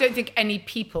like that. I don't think any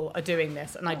people are doing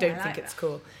this, and I don't think it's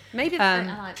cool. Maybe I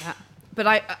like that. But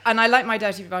I like my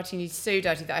dirty martini so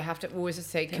dirty that I have to always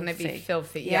say, can they be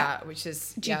filthy? Yeah, which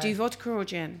is... Do you do vodka or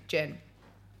gin? Gin.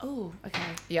 Oh, okay.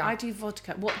 Yeah. I do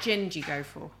vodka. What gin do you go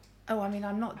for? Oh, I mean,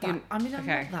 I'm not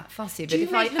that fussy. But Do you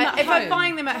if make them at if I'm home?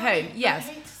 buying them at home, yes.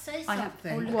 I hate to say I have-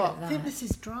 something. what? I think this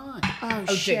is dry. Oh, Oh, don't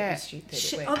be shit. stupid.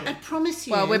 Shit, Wait, I promise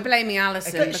you. Well, we're blaming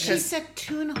Alison But she because... said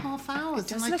 2.5 hours,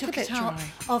 does and I look a took bit it out dry.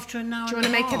 after an hour Do you want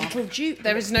and to a make a half. little jus?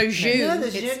 There is no jus. No,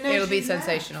 there's no It'll be jus left.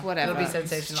 sensational. Whatever. It'll be It's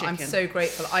sensational. I'm chicken. so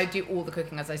grateful. I do all the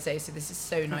cooking, as I say, so this is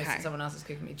so nice Okay. that someone else is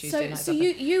cooking me Tuesday night. So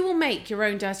you will make your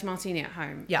own dirty martini at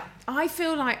home? Yeah. I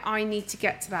feel like I need to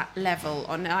get to that level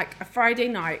on like a Friday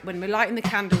night when we're lighting the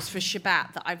candles for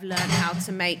Shabbat that I've learned how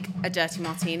to make a dirty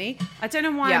martini. I don't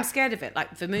know why I'm scared of it.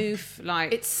 Like vermouth,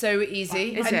 like... It's so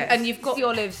easy. Is and, it? and you've got the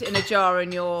olives in a jar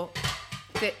in your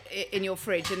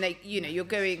fridge, and they, you're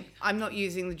going... I'm not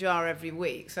using the jar every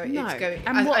week, so No. it's going...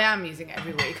 And I am using it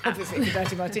every week, obviously, for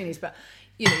dirty martinis, but,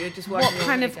 you're just working What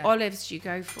kind of olives? olives do you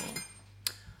go for?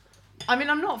 I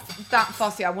mean, I'm not that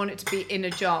fussy. I want it to be in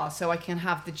a jar so I can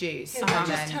have the juice. Yeah, and just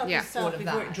then help yeah, yourself all of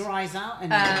before it that. dries out.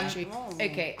 And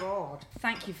Okay. God.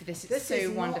 Thank you for this. It's This so is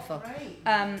not wonderful. great.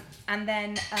 And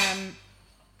then,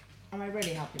 am I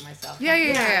really helping myself?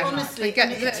 Yeah. Honestly, Get-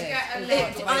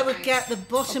 I would get the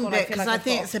bottom Oh, God, I bit feel because like I I've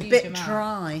think got it's a a bit huge amount.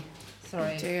 dry.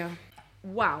 Sorry. Dear.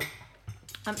 Wow.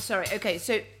 I'm sorry. Okay,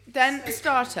 so then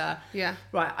starter. Yeah.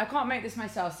 Right, I can't make this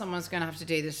myself. Someone's going to have to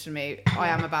do this for me. I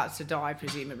am about to die,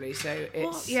 presumably. So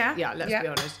it's Yeah. Let's be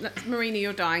honest. Marina,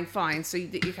 you're dying. Fine. So you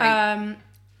can.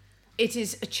 It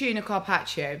is a tuna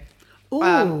carpaccio. Ooh,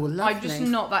 lovely. I'm just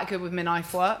not that good with my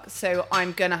knife work, so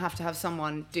I'm gonna have to have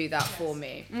someone do that for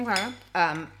me. Okay.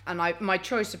 And my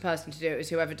choice of person to do it is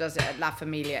whoever does it at La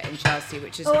Familia in Chelsea,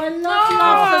 which is Oh, I love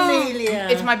La Familia.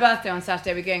 it's my birthday on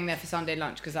Saturday. We're going there for Sunday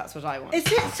lunch because that's what I want. Is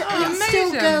it? It's still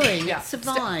Amazing. going. Yeah. It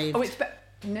survived. Oh, it's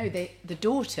no. The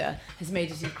daughter has made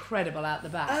it incredible out the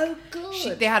back. Oh,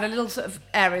 good. They had a little sort of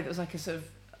area that was like a sort of.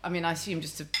 I mean, I assume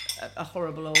just a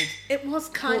horrible old. It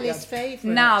was Kylie's favourite.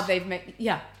 Now they've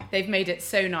made it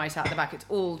so nice out the back. It's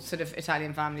all sort of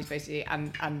Italian families basically,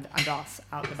 and us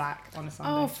out the back on a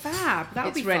Sunday. Oh, fab! That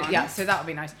would be really, fun. yeah. So that would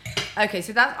be nice. Okay,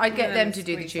 so that I'd get Yeah, them to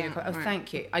do the squeeze tuna. that, Oh, right.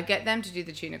 thank you. I'd get them to do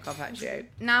the tuna carpaccio.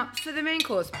 Now for the main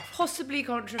course, possibly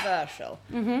controversial.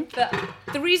 Mm-hmm. But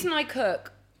the reason I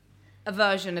cook a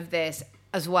version of this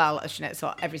as well as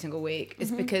schnitzel every single week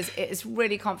is because it is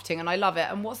really comforting and I love it.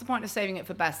 And what's the point of saving it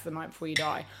for best the night before you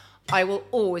die? I will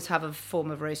always have a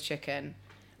form of roast chicken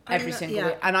every single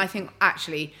week. And I think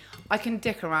actually I can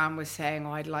dick around with saying,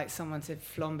 oh, I'd like someone to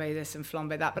flambe this and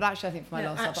flambe that. But actually I think for my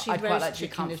last supper, I'd quite like to be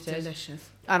comforted. Delicious.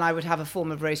 And I would have a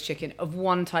form of roast chicken of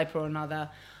one type or another.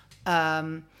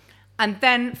 And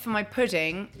then for my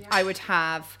pudding, I would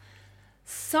have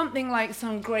something like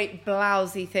some great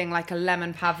blousy thing, like a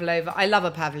lemon pavlova. I love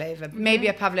a pavlova. Maybe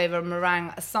a pavlova, a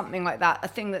meringue, something like that. A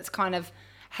thing that's kind of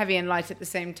heavy and light at the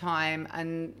same time,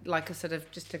 and like a sort of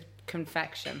just a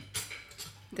confection.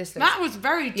 That was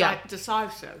very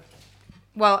decisive.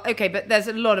 Well, okay, but there's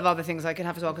a lot of other things I could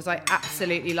have as well because I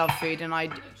absolutely love food and I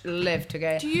live to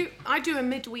go. I do a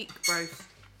midweek roast.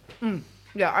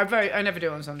 Yeah, I never do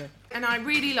it on Sunday. And I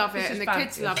really love it, and the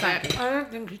kids love it. I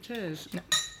don't think it is. No.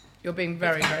 You're being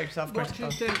very, very What self-critical.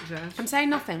 do you think, Jess? I'm saying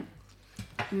nothing.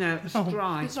 No, it's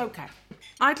dry. It's okay.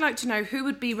 I'd like to know who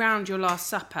would be round your Last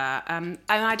Supper, and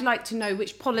I'd like to know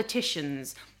which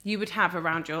politicians you would have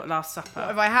around your Last Supper.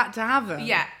 If I had to have them?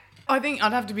 Yeah. I think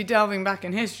I'd have to be delving back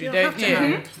in history, don't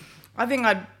you? I think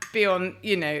I'd be on,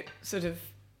 sort of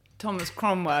Thomas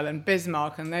Cromwell and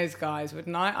Bismarck and those guys,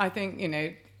 wouldn't I? I think,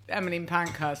 Emmeline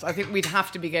Pankhurst. I think we'd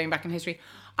have to be going back in history.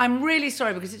 I'm really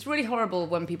sorry because it's really horrible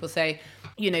when people say,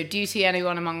 do you see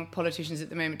anyone among politicians at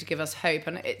the moment to give us hope?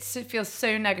 And it feels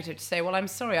so negative to say, well, I'm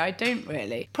sorry, I don't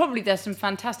really. Probably there's some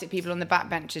fantastic people on the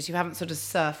backbenches who haven't sort of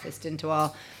surfaced into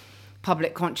our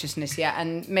public consciousness yet,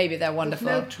 and maybe they're wonderful.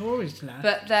 There's no Tories left.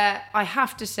 But I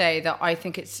have to say that I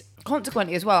think it's,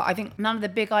 consequently as well, I think none of the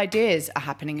big ideas are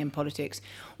happening in politics.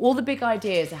 All the big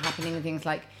ideas are happening in things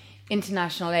like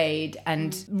international aid,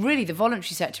 and really the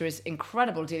voluntary sector is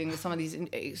incredible, dealing with some of these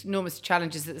enormous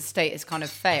challenges that the state has kind of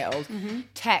failed.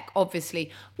 Tech,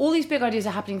 obviously. All these big ideas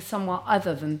are happening somewhere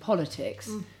other than politics.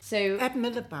 So Ed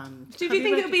Miliband. So do you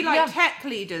think it would be like tech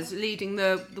leaders leading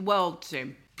the world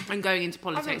soon and going into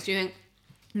politics? Do you think?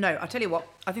 No, I'll tell you what,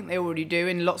 I think they already do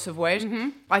in lots of ways.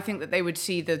 I think that they would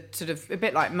see the sort of, a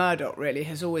bit like Murdoch really,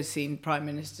 has always seen prime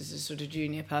ministers as sort of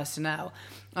junior personnel.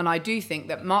 And I do think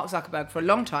that Mark Zuckerberg for a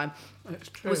long time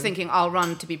was thinking, I'll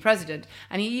run to be president.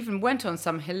 And he even went on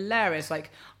some hilarious,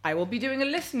 I will be doing a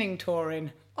listening tour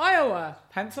in Iowa,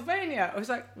 Pennsylvania. I was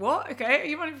like, what? Okay, are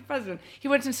you running for president? He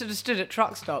went and sort of stood at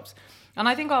truck stops. And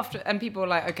I think and people were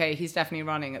like, okay, he's definitely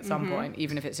running at some point,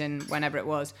 even if it's in whenever it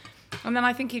was. And then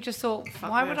I think he just thought,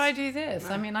 why would I do this?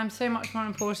 I mean, I'm so much more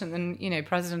important than,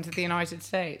 President of the United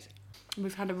States.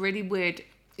 We've had a really weird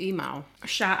email. A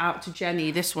shout out to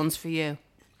Jenny. This one's for you.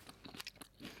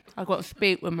 I've got to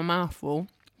speak with my mouth full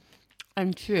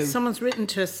and chew. Someone's written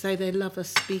to us say they love us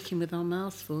speaking with our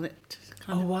mouths full. It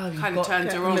kind of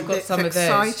turns her on. We've got some of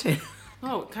exciting. those.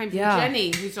 Oh, it came from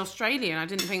Jenny, who's Australian. I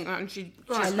didn't think that, and she's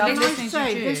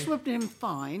this would have been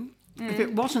fine if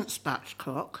it wasn't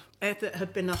spatchcock, if it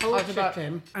had been a whole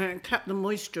chicken and kept the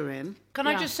moisture in. Can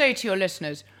I just say to your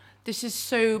listeners, this is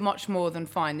so much more than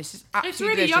fine. This is absolutely It's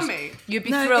really delicious. yummy. You'd be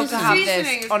thrilled to have seasoning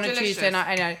this is on a delicious. Tuesday night.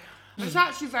 I know. It's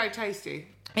actually very tasty.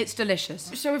 It's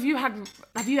delicious. So have you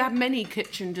had many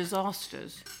kitchen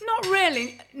disasters? Not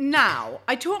really. Now,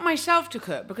 I taught myself to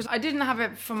cook because I didn't have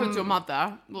it from... Because your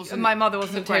mother My mother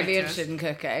wasn't totally greatest. interested in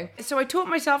cooking. So I taught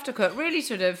myself to cook really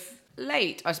sort of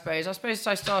late, I suppose. I suppose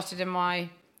I started in my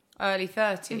early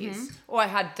 30s. Or I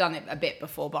had done it a bit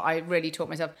before, but I really taught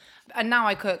myself. And now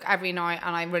I cook every night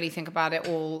and I really think about it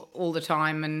all the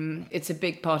time, and it's a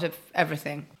big part of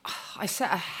everything. I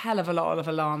set a hell of a lot of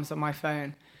alarms on my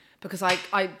phone. Because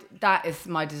that is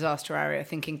my disaster area,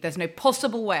 thinking there's no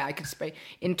possible way I could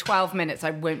in 12 minutes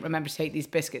I won't remember to take these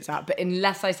biscuits out. But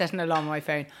unless I set an alarm on my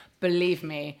phone, believe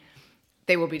me,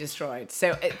 they will be destroyed.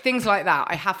 So things like that,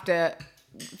 I have to,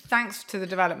 thanks to the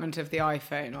development of the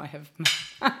iPhone, I have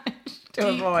managed to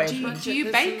avoid. Do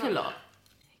you bake a lot?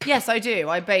 Yes, I do.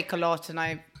 I bake a lot, and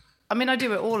I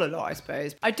do it all a lot, I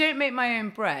suppose. I don't make my own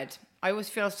bread. I always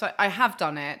feel, I have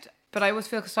done it, but I always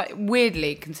feel slightly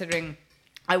weirdly, considering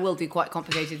I will do quite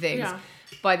complicated things. Yeah.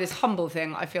 By this humble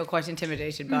thing, I feel quite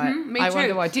intimidated by it. Me I too.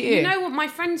 wonder why. Do you? You know what my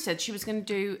friend said she was going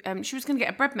to do? She was going to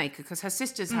get a bread maker because her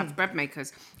sisters have bread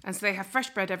makers, and so they have fresh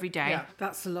bread every day. Yeah,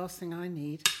 that's the last thing I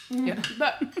need. Yeah.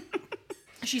 But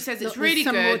she says it's Look, really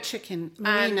some good. More chicken.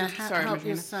 Marina, help Marina.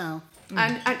 yourself.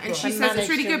 And she says it's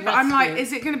really good, but I'm like,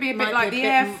 is it going to be a bit like the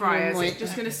air fryer? Is it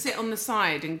just going to sit on the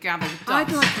side and gather dust? I'd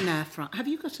like an air fryer. Have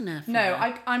you got an air fryer?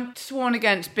 No, I'm sworn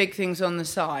against big things on the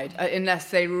side,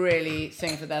 unless they really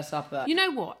sing for their supper. You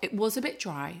know what? It was a bit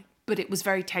dry, but it was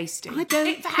very tasty. I don't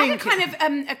It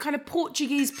had a kind of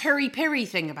Portuguese peri-peri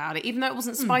thing about it, even though it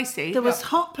wasn't spicy. There was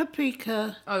hot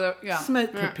paprika,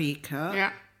 smoked Yeah.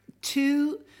 paprika,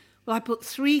 I put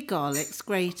 3 garlics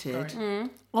grated,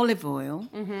 olive oil,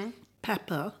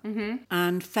 pepper,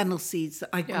 and fennel seeds that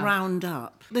I ground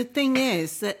up. The thing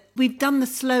is that we've done the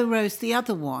slow roast, the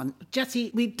other one. Jessie,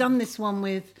 we've done this one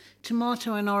with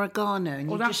tomato and oregano,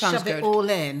 and you that just sounds shove good. it all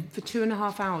in. For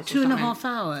 2.5 hours. 2.5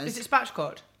 hours. Is it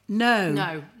spatchcocked? No.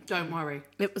 No, don't worry.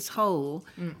 It was whole,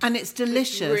 and it's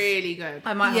delicious. It's really good.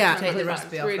 I might have to take the It's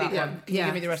recipe off really that good. one. Can you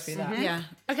give me the recipe of that? Yeah.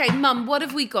 Okay, Mum, what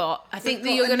have we got? I think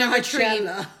that you're going to retrieve...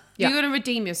 Nigella. You're going to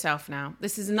redeem yourself now.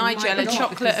 This is Nigella, Might not,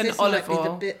 chocolate because and this olive might be the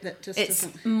oil. bit that just It's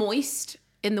doesn't- moist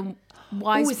in the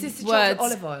wise Is this the words. chocolate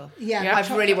olive oil? Yeah, I've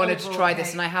really wanted to chocolate try olive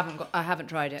this, and I haven't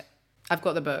tried it. I've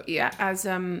got the book. Yeah, as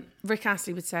Rick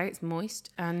Astley would say, it's moist,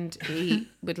 and he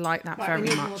would like that very we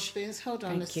need much. more spoons. Hold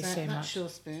on Thank a you sec. so That's much. your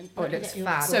spoon. Oh, it looks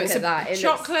fab. So it's Look at a that. It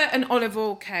chocolate and olive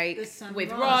oil cake There's some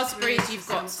with raspberries, raspberries. You've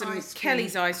got some some ice cream.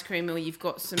 Kelly's ice cream, or you've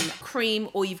got some cream,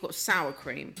 or you've got sour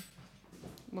cream.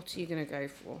 What are you going to go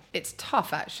for? It's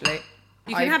tough, actually.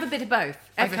 You can have a bit of both.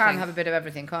 Everything. I can have a bit of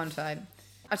everything, can't I?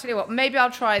 I'll tell you what, maybe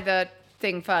I'll try the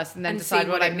thing first and then And decide see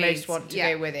what what I it most needs. want to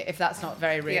Yeah. go with it, if that's not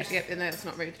very rude. Yeah, no, it's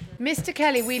not rude. Mr.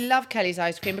 Kelly, we love Kelly's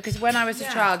ice cream because when I was a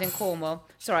child in Cornwall,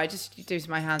 sorry, I just used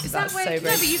my hands. Is That's that where? so No,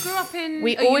 rude. but you grew up in.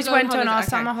 We oh, you always go went on holiday, our okay.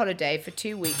 summer holiday for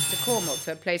 2 weeks to Cornwall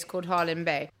to a place called Harlyn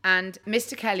Bay. And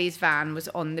Mr. Kelly's van was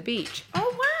on the beach.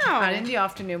 Oh wow! And in the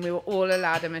afternoon, we were all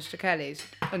allowed at Mr. Kelly's.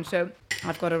 And so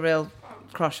I've got a real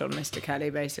crush on Mr. Kelly,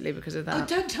 basically, because of that. Oh,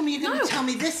 don't tell me you're going to tell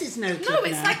me this is no good No,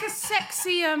 it's now. like a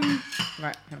sexy.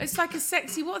 Right. It's like a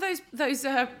sexy. What are those?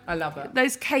 I love it.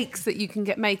 Those cakes that you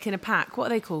can make in a pack. What are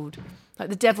they called? Like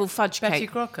the devil fudge Betty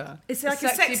cake. Crocker. It's like a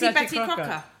sexy Betty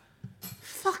Crocker.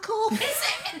 Fuck off.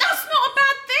 That's not a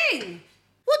bad thing.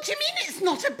 What do you mean it's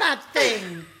not a bad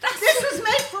thing? This was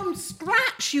made from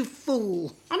scratch, you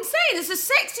fool. I'm saying it's a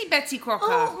sexy Betty Crocker.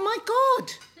 Oh, my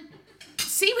God.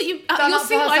 See what you. Done You'll up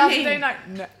see for what I herself mean. today night?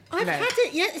 No. I've No. had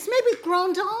it, yeah. It's made with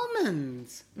ground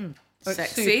almonds. It's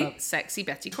Sexy, super. sexy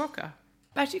Betty Crocker.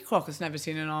 Betty Crocker's never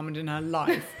seen an almond in her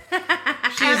life.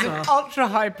 She is an ultra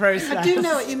high process. I do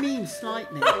know what you mean,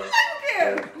 slightly.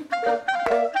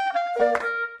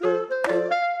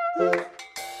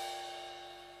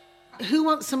 Who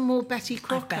wants some more Betty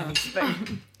Crocker? But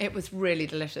it was really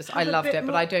delicious. I Have a loved bit it,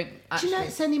 but more. I don't Do actually. you know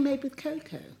it's only made with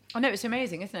cocoa? I know it's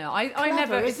amazing, isn't it? I Clever,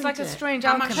 never. It's isn't like a it? strange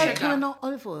How much alchemy. sugar? Cocoa and not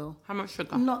olive oil. How much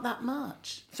sugar? Not that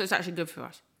much. So it's actually good for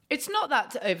us. It's not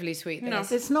that overly sweet. No.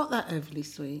 This. It's not that overly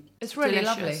sweet. It's really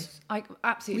delicious. lovely. I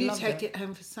absolutely Will you love take it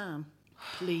home for Sam?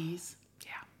 Please.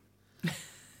 Yeah.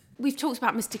 We've talked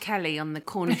about Mr. Kelly on the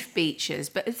Cornish beaches,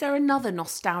 but is there another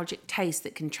nostalgic taste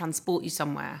that can transport you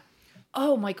somewhere?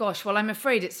 Oh my gosh. Well, I'm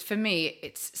afraid it's for me.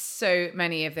 It's so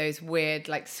many of those weird,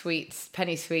 like sweets,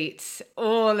 penny sweets,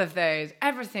 all of those,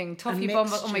 everything, toffee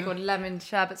bomber. Oh my mixture. god, lemon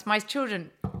sherbets. My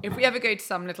children. If we ever go to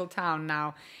some little town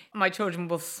now, my children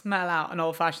will smell out an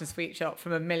old-fashioned sweet shop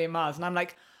from a million miles, and I'm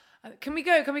like, "Can we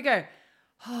go? Can we go?"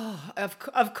 Oh,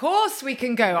 of course we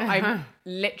can go. I'm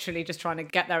literally just trying to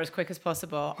get there as quick as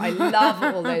possible. I love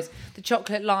all those, the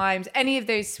chocolate limes, any of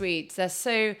those sweets. They're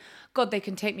so, God, they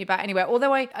can take me back anywhere.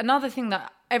 Although another thing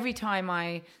that every time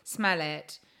I smell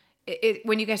it,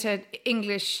 when you get an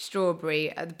English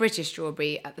strawberry, the British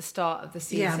strawberry at the start of the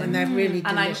season. Yeah, when they're really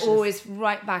And I'm delicious. always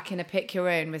right back in a pick your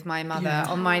own with my mother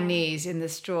on my knees in the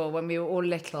straw when we were all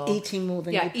little. Eating more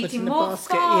than you put eating in the more,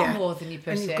 basket. far yeah. more than you put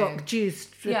and in. you've got juice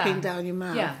dripping down your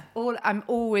mouth. Yeah, I'm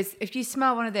always, if you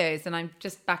smell one of those, then I'm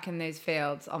just back in those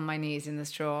fields on my knees in the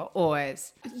straw,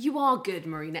 always. You are good,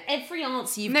 Marina. Every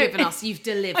answer you've No, given us, you've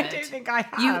delivered. I don't think I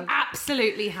have. You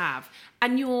absolutely have.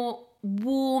 And you're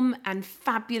warm and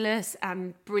fabulous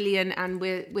and brilliant, and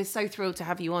we're so thrilled to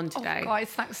have you on today. Oh, guys,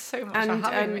 thanks so much and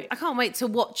for having me. I can't wait to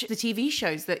watch the TV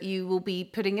shows that you will be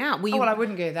putting out. Well, I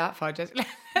wouldn't go that far. Just Do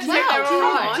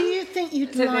you think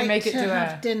you'd So they like make it to to have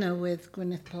air. dinner with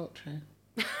Gwyneth Paltrow?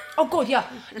 Oh God, yeah.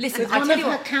 Listen, With I one tell of you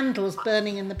her what. candles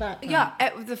burning in the background.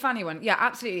 Yeah, the funny one. Yeah,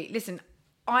 absolutely. Listen,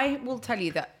 I will tell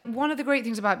you that one of the great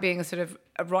things about being a sort of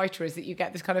a writer is that you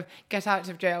get this kind of get out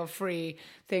of jail free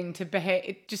thing to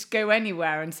behave, just go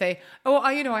anywhere and say, oh,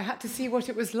 I had to see what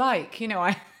it was like.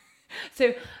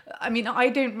 So, I mean, I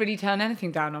don't really turn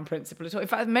anything down on principle at all. In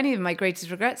fact, many of my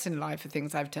greatest regrets in life are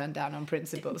things I've turned down on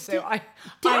principle. So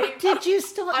Did you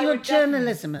start I your would definitely-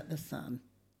 journalism at The Sun?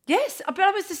 Yes, but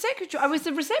I was the secretary. I was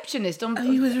the receptionist. You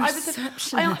were the I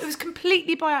receptionist. it was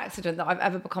completely by accident that I've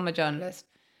ever become a journalist.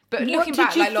 But What looking did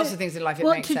back, you like lots thi- of things in life, it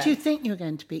What makes did sense. you think you were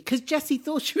going to be? Because Jessie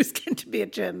thought she was going to be a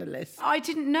journalist. I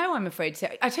didn't know, I'm afraid. So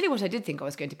I tell you what I did think I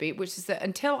was going to be, which is that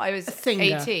until I was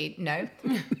singer. 18, no,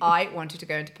 I wanted to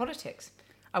go into politics.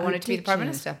 I wanted to be the did Prime you?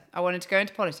 Minister. I wanted to go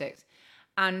into politics.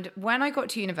 And when I got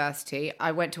to university,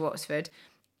 I went to Oxford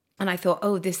and I thought,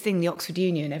 oh, this thing, the Oxford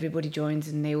Union, everybody joins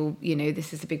and they all,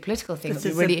 this is a big political thing. This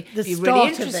It'll be is really, the be start really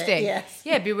of it, interesting. yes.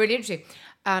 Yeah, it'd be really interesting.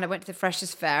 And I went to the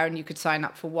Freshers' Fair and you could sign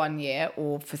up for 1 year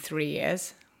or for 3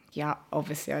 years. Yeah,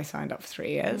 obviously I signed up for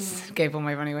 3 years, gave all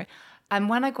my money away. And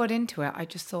when I got into it, I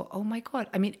just thought, oh my God.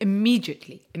 I mean,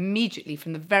 immediately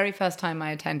from the very first time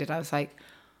I attended, I was like,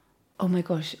 oh my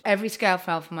gosh, every scale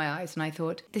fell from my eyes. And I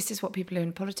thought, this is what people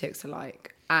in politics are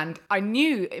like. And I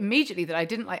knew immediately that I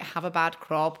didn't have a bad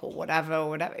crop or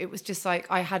whatever. It was just like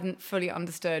I hadn't fully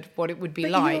understood what it would be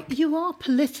But like. you are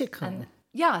political.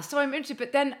 Yeah, so I'm interested,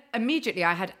 but then immediately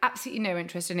I had absolutely no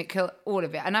interest in it, killed all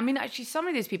of it. And I mean, actually, some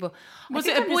of these people, Was I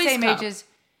think it a I'm the boys' same club? age as.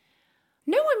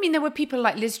 No, I mean, there were people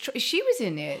like Liz, she was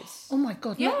in it. Oh my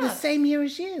God, not the same year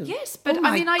as you? Yes, but oh my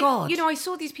I mean, God. I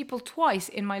saw these people twice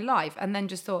in my life and then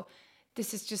just thought,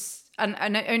 this is just, and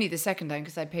only the second time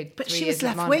because I paid But 3 she years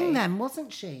was of left wing money. then,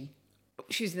 wasn't she?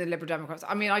 She was in the Liberal Democrats.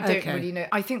 I mean, I don't Okay. really know.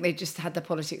 I think they just had the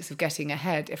politics of getting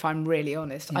ahead, if I'm really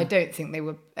honest. I don't think they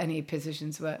were, any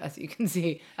positions were, as you can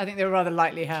see, I think they were rather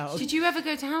lightly held. Did you ever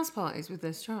go to house parties with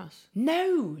Liz Truss?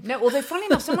 No. Although, funnily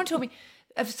enough, someone told me,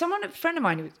 a friend of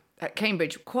mine who was at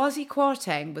Cambridge, Kwasi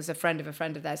Kwarteng was a friend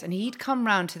of theirs, and he'd come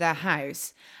round to their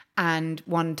house and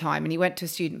one time, and he went to a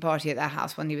student party at their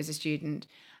house when he was a student,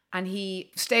 and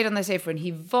he stayed on their sofa and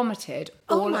he vomited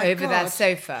all my over their God.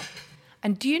 sofa.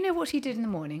 And do you know what he did in the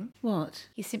morning? What?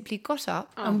 He simply got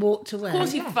up. And walked away. Of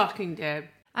course he fucking did.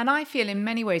 And I feel in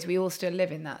many ways we all still live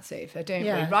in that sofa, don't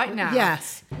Yeah. we? Right now.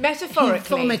 Yes. Metaphorically. He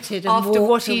vomited and after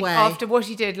walked away. After what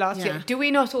he did last Yeah. year. Do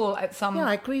we not all at some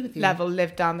I agree with you. level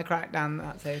live down the crack down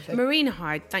that sofa? Marina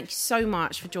Hyde, thank you so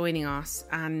much for joining us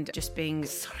and just being...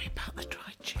 Sorry about the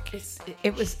dried chicken.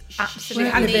 It was She absolutely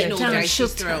hadn't Leave it eaten all down. day, She'll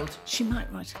she's thrilled. She might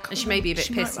write a column. And she may be a bit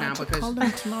She pissed might now write a because...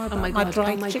 column tomorrow oh my about God,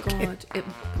 dried oh my chicken. God.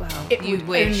 Well, It you would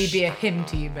wish. only be a hymn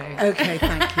to you both. Okay,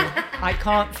 thank you. I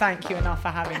can't thank you enough for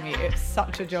having me. It's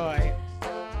such a joy.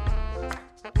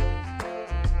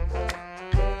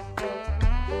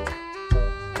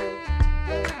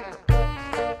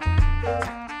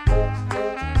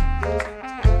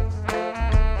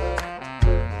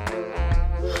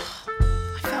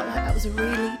 I felt like that was a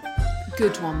really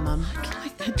good one, Mum. I'd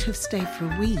like her to have stayed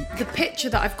for a week. The picture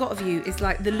that I've got of you is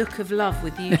like the look of love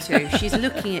with you two. She's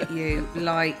looking at you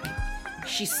like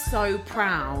she's so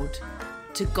proud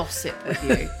to gossip with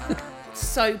you.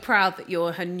 So proud that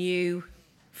you're her new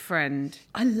friend.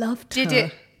 I loved Did her.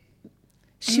 it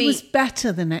She meet was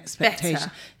better than expectation.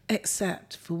 better?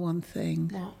 Except for one thing.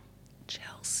 What?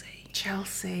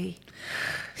 Chelsea.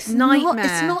 It's nightmare.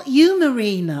 It's not you,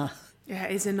 Marina. Yeah,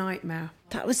 it is a nightmare.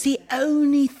 That was the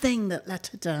only thing that let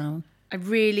her down. I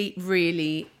really,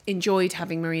 really enjoyed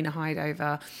having Marina Hyde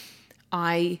over.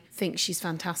 I think she's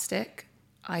fantastic.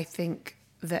 I think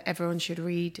that everyone should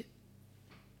read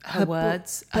her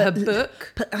words, her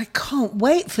book. But I can't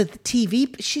wait for the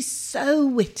TV. But she's so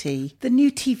witty. The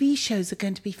new TV shows are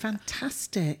going to be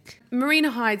fantastic.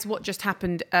 Marina Hyde's What Just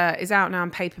Happened is out now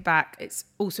in paperback. It's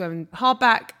also in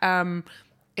hardback.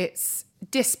 It's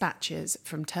Dispatches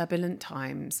from Turbulent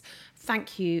Times.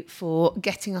 Thank you for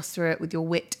getting us through it with your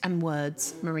wit and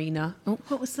words, Marina. Oh,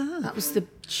 what was that? That was the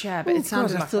chair, but Oh, it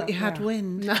sounded God, like I thought you had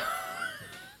wind. No.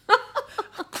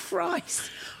 Oh, Christ.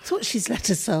 I thought she's let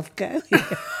herself go here.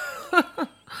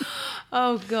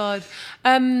 Oh, God.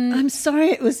 I'm sorry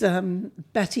it was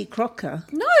Betty Crocker.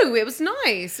 No, it was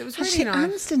nice. It was really Actually, nice.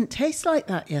 Anne's didn't taste like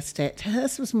that yesterday.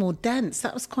 Hers was more dense.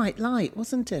 That was quite light,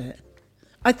 wasn't it?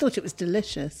 I thought it was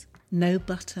delicious. No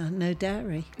butter, no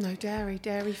dairy. No dairy,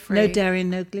 dairy-free. No dairy and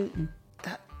no gluten.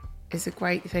 That is a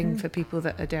great thing for people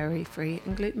that are dairy-free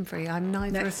and gluten-free. I'm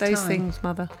neither Next of those time. things,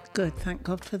 Mother. Good, thank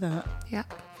God for that. Yeah.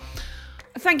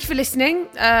 Thank you for listening.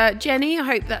 Jenny, I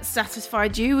hope that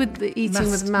satisfied you with the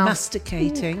eating with mouth.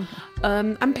 Masticating.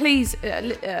 And please,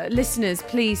 listeners,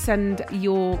 please send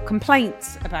your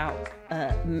complaints about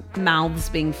mouths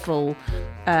being full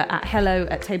at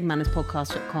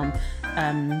hello@tablemannerspodcast.com.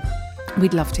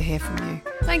 We'd love to hear from you.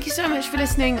 Thank you so much for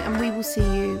listening, and we will see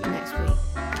you next week.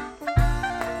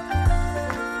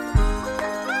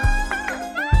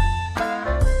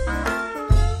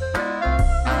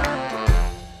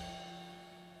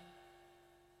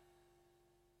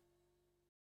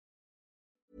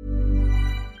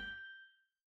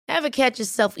 Ever catch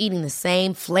yourself eating the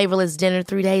same flavorless dinner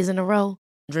 3 days in a row?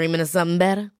 Dreaming of something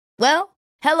better? Well,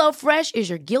 HelloFresh is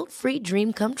your guilt-free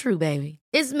dream come true, baby.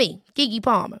 It's me, Keke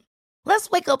Palmer.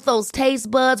 Let's wake up those taste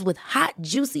buds with hot,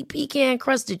 juicy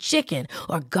pecan-crusted chicken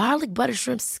or garlic butter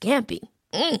shrimp scampi.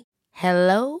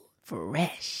 Hello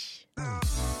Fresh.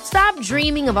 Stop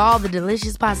dreaming of all the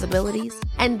delicious possibilities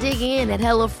and dig in at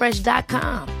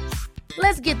HelloFresh.com.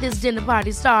 Let's get this dinner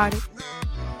party started.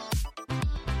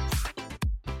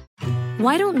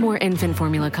 Why don't more infant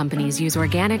formula companies use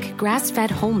organic, grass-fed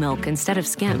whole milk instead of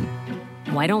skim?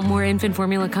 Why don't more infant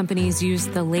formula companies use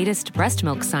the latest breast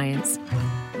milk science?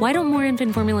 Why don't more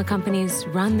infant formula companies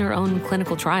run their own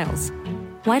clinical trials?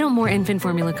 Why don't more infant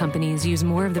formula companies use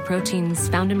more of the proteins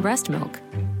found in breast milk?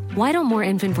 Why don't more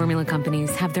infant formula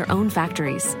companies have their own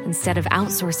factories instead of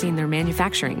outsourcing their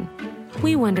manufacturing?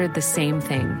 We wondered the same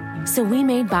thing. So we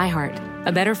made ByHeart,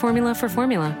 a better formula for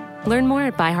formula. Learn more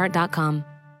at byheart.com.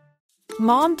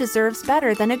 Mom deserves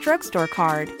better than a drugstore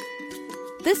card.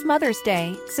 This Mother's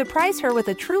Day, surprise her with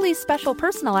a truly special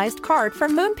personalized card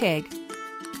from Moonpig.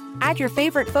 Add your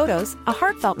favorite photos, a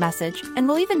heartfelt message, and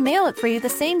we'll even mail it for you the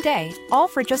same day, all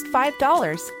for just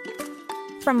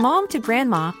 $5. From mom to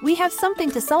grandma, we have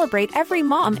something to celebrate every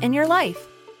mom in your life.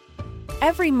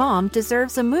 Every mom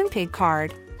deserves a Moonpig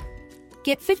card.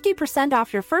 Get 50%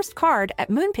 off your first card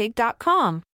at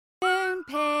moonpig.com.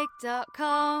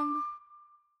 Moonpig.com.